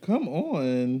cute. Come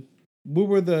on. What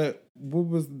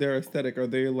was their aesthetic? Are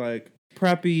they like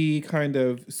preppy, kind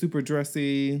of super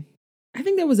dressy? I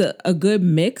think there was a good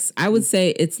mix. I would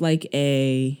say it's like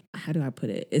how do I put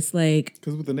it? It's like...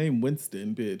 Because with the name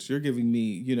Winston, bitch, you're giving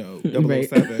me,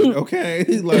 007, okay?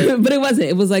 Like, but it wasn't.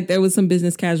 It was like there was some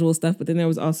business casual stuff, but then there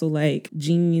was also like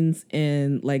jeans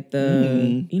and like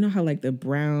the... You know how like the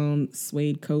brown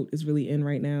suede coat is really in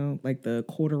right now? Like the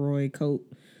corduroy coat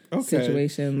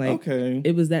situation. Like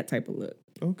it was that type of look.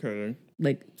 Okay.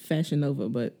 Like Fashion Nova,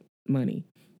 but money.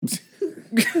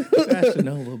 Fashion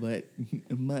Nova, but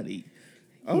money.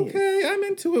 Okay, I'm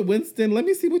into it, Winston. Let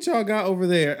me see what y'all got over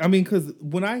there. I mean, because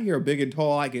when I hear big and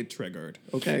tall, I get triggered.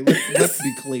 Okay, let's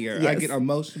be clear. Yes. I get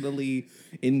emotionally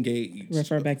engaged.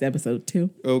 Refer back to episode 2.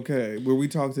 Okay, where we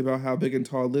talked about how big and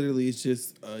tall literally is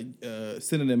just a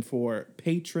synonym for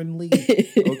patronly.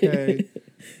 Okay,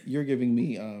 you're giving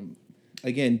me,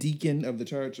 again, deacon of the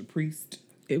church, a priest.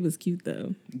 It was cute,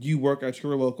 though. You work at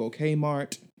your local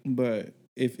Kmart, but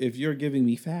if you're giving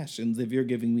me fashions, if you're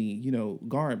giving me,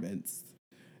 garments,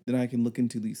 then I can look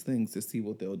into these things to see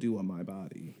what they'll do on my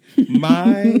body.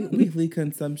 My weekly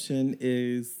consumption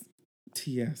is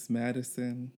T.S.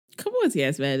 Madison. Come on,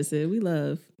 T.S. Madison. We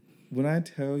love. When I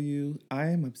tell you, I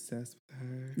am obsessed with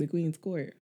her. The Queen's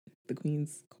Court. The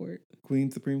Queen's Court. Queen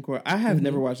Supreme Court. I have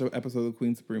never watched an episode of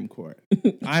Queen Supreme Court.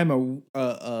 I'm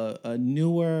a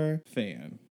newer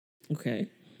fan. Okay.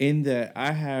 In that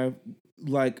I have,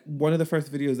 like, one of the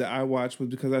first videos that I watched was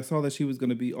because I saw that she was going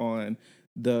to be on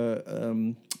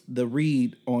the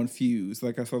read on Fuse.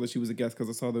 Like, I saw that she was a guest because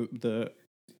I saw the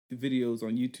videos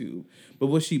on YouTube. But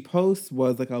what she posts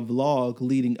was like a vlog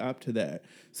leading up to that.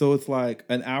 So it's like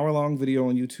an hour-long video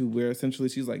on YouTube where essentially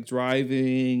she's like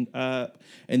driving up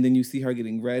and then you see her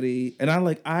getting ready. And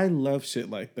I love shit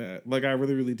like that. Like, I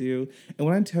really, really do. And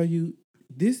when I tell you,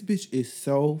 this bitch is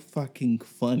so fucking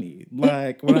funny.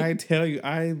 Like, when I tell you,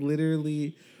 I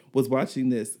literally was watching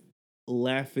this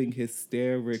laughing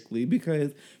hysterically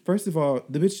because, first of all,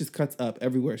 the bitch just cuts up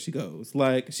everywhere she goes.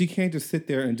 Like, she can't just sit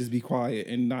there and just be quiet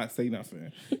and not say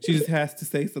nothing. She just has to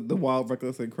say something wild,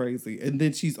 reckless, and crazy. And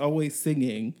then she's always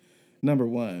singing, number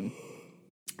one.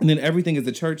 And then everything is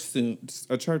a church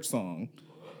song.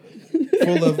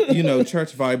 Full of,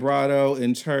 church vibrato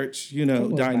and church,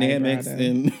 dynamics vibrato.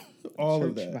 And all church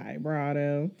of that.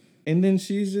 Vibrato. And then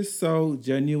she's just so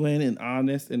genuine and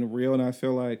honest and real. And I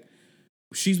feel like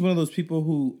she's one of those people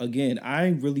who, again, I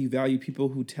really value people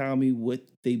who tell me what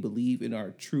they believe and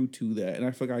are true to that. And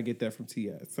I feel like I get that from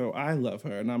T.S. So I love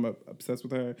her and I'm obsessed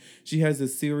with her. She has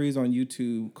this series on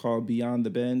YouTube called Beyond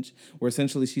the Bench, where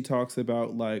essentially she talks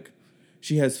about, like,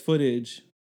 she has footage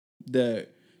that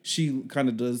she kind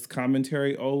of does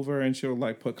commentary over, and she'll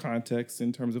like put context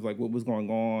in terms of like what was going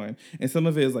on. And some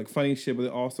of it is like funny shit, but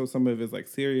also some of it is like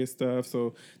serious stuff.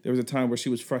 So there was a time where she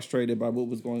was frustrated by what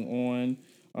was going on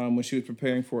when she was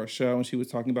preparing for a show and she was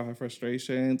talking about her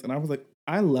frustrations. And I was like,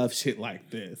 I love shit like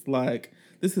this. Like,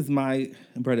 this is my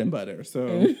bread and butter.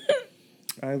 So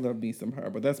I love me some her.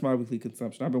 But that's my weekly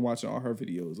consumption. I've been watching all her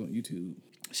videos on YouTube.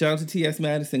 Shout out to T.S.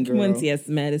 Madison, girl. Come on, T.S.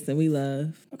 Madison, we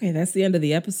love. Okay, that's the end of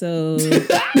the episode.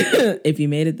 If you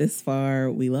made it this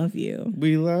far, we love you.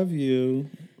 We love you.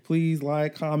 Please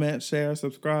like, comment, share,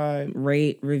 subscribe.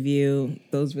 Rate, review.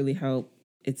 Those really help.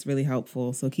 It's really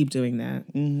helpful. So keep doing that.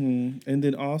 Mm-hmm. And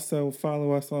then also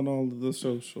follow us on all of the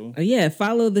social. Yeah,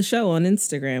 follow the show on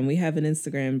Instagram. We have an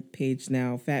Instagram page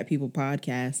now, Fat People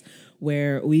Podcast,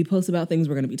 where we post about things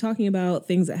we're going to be talking about,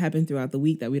 things that happen throughout the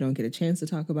week that we don't get a chance to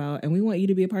talk about. And we want you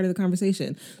to be a part of the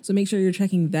conversation. So make sure you're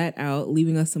checking that out,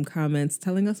 leaving us some comments,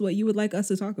 telling us what you would like us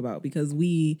to talk about, because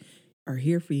we are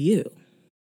here for you.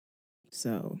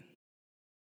 So.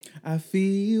 I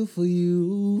feel for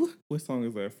you. What song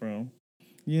is that from?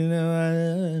 You know I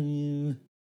love you.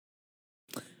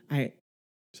 All right.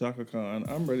 Chaka Khan.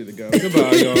 I'm ready to go.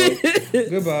 Goodbye, y'all.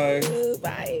 Goodbye.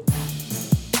 Bye.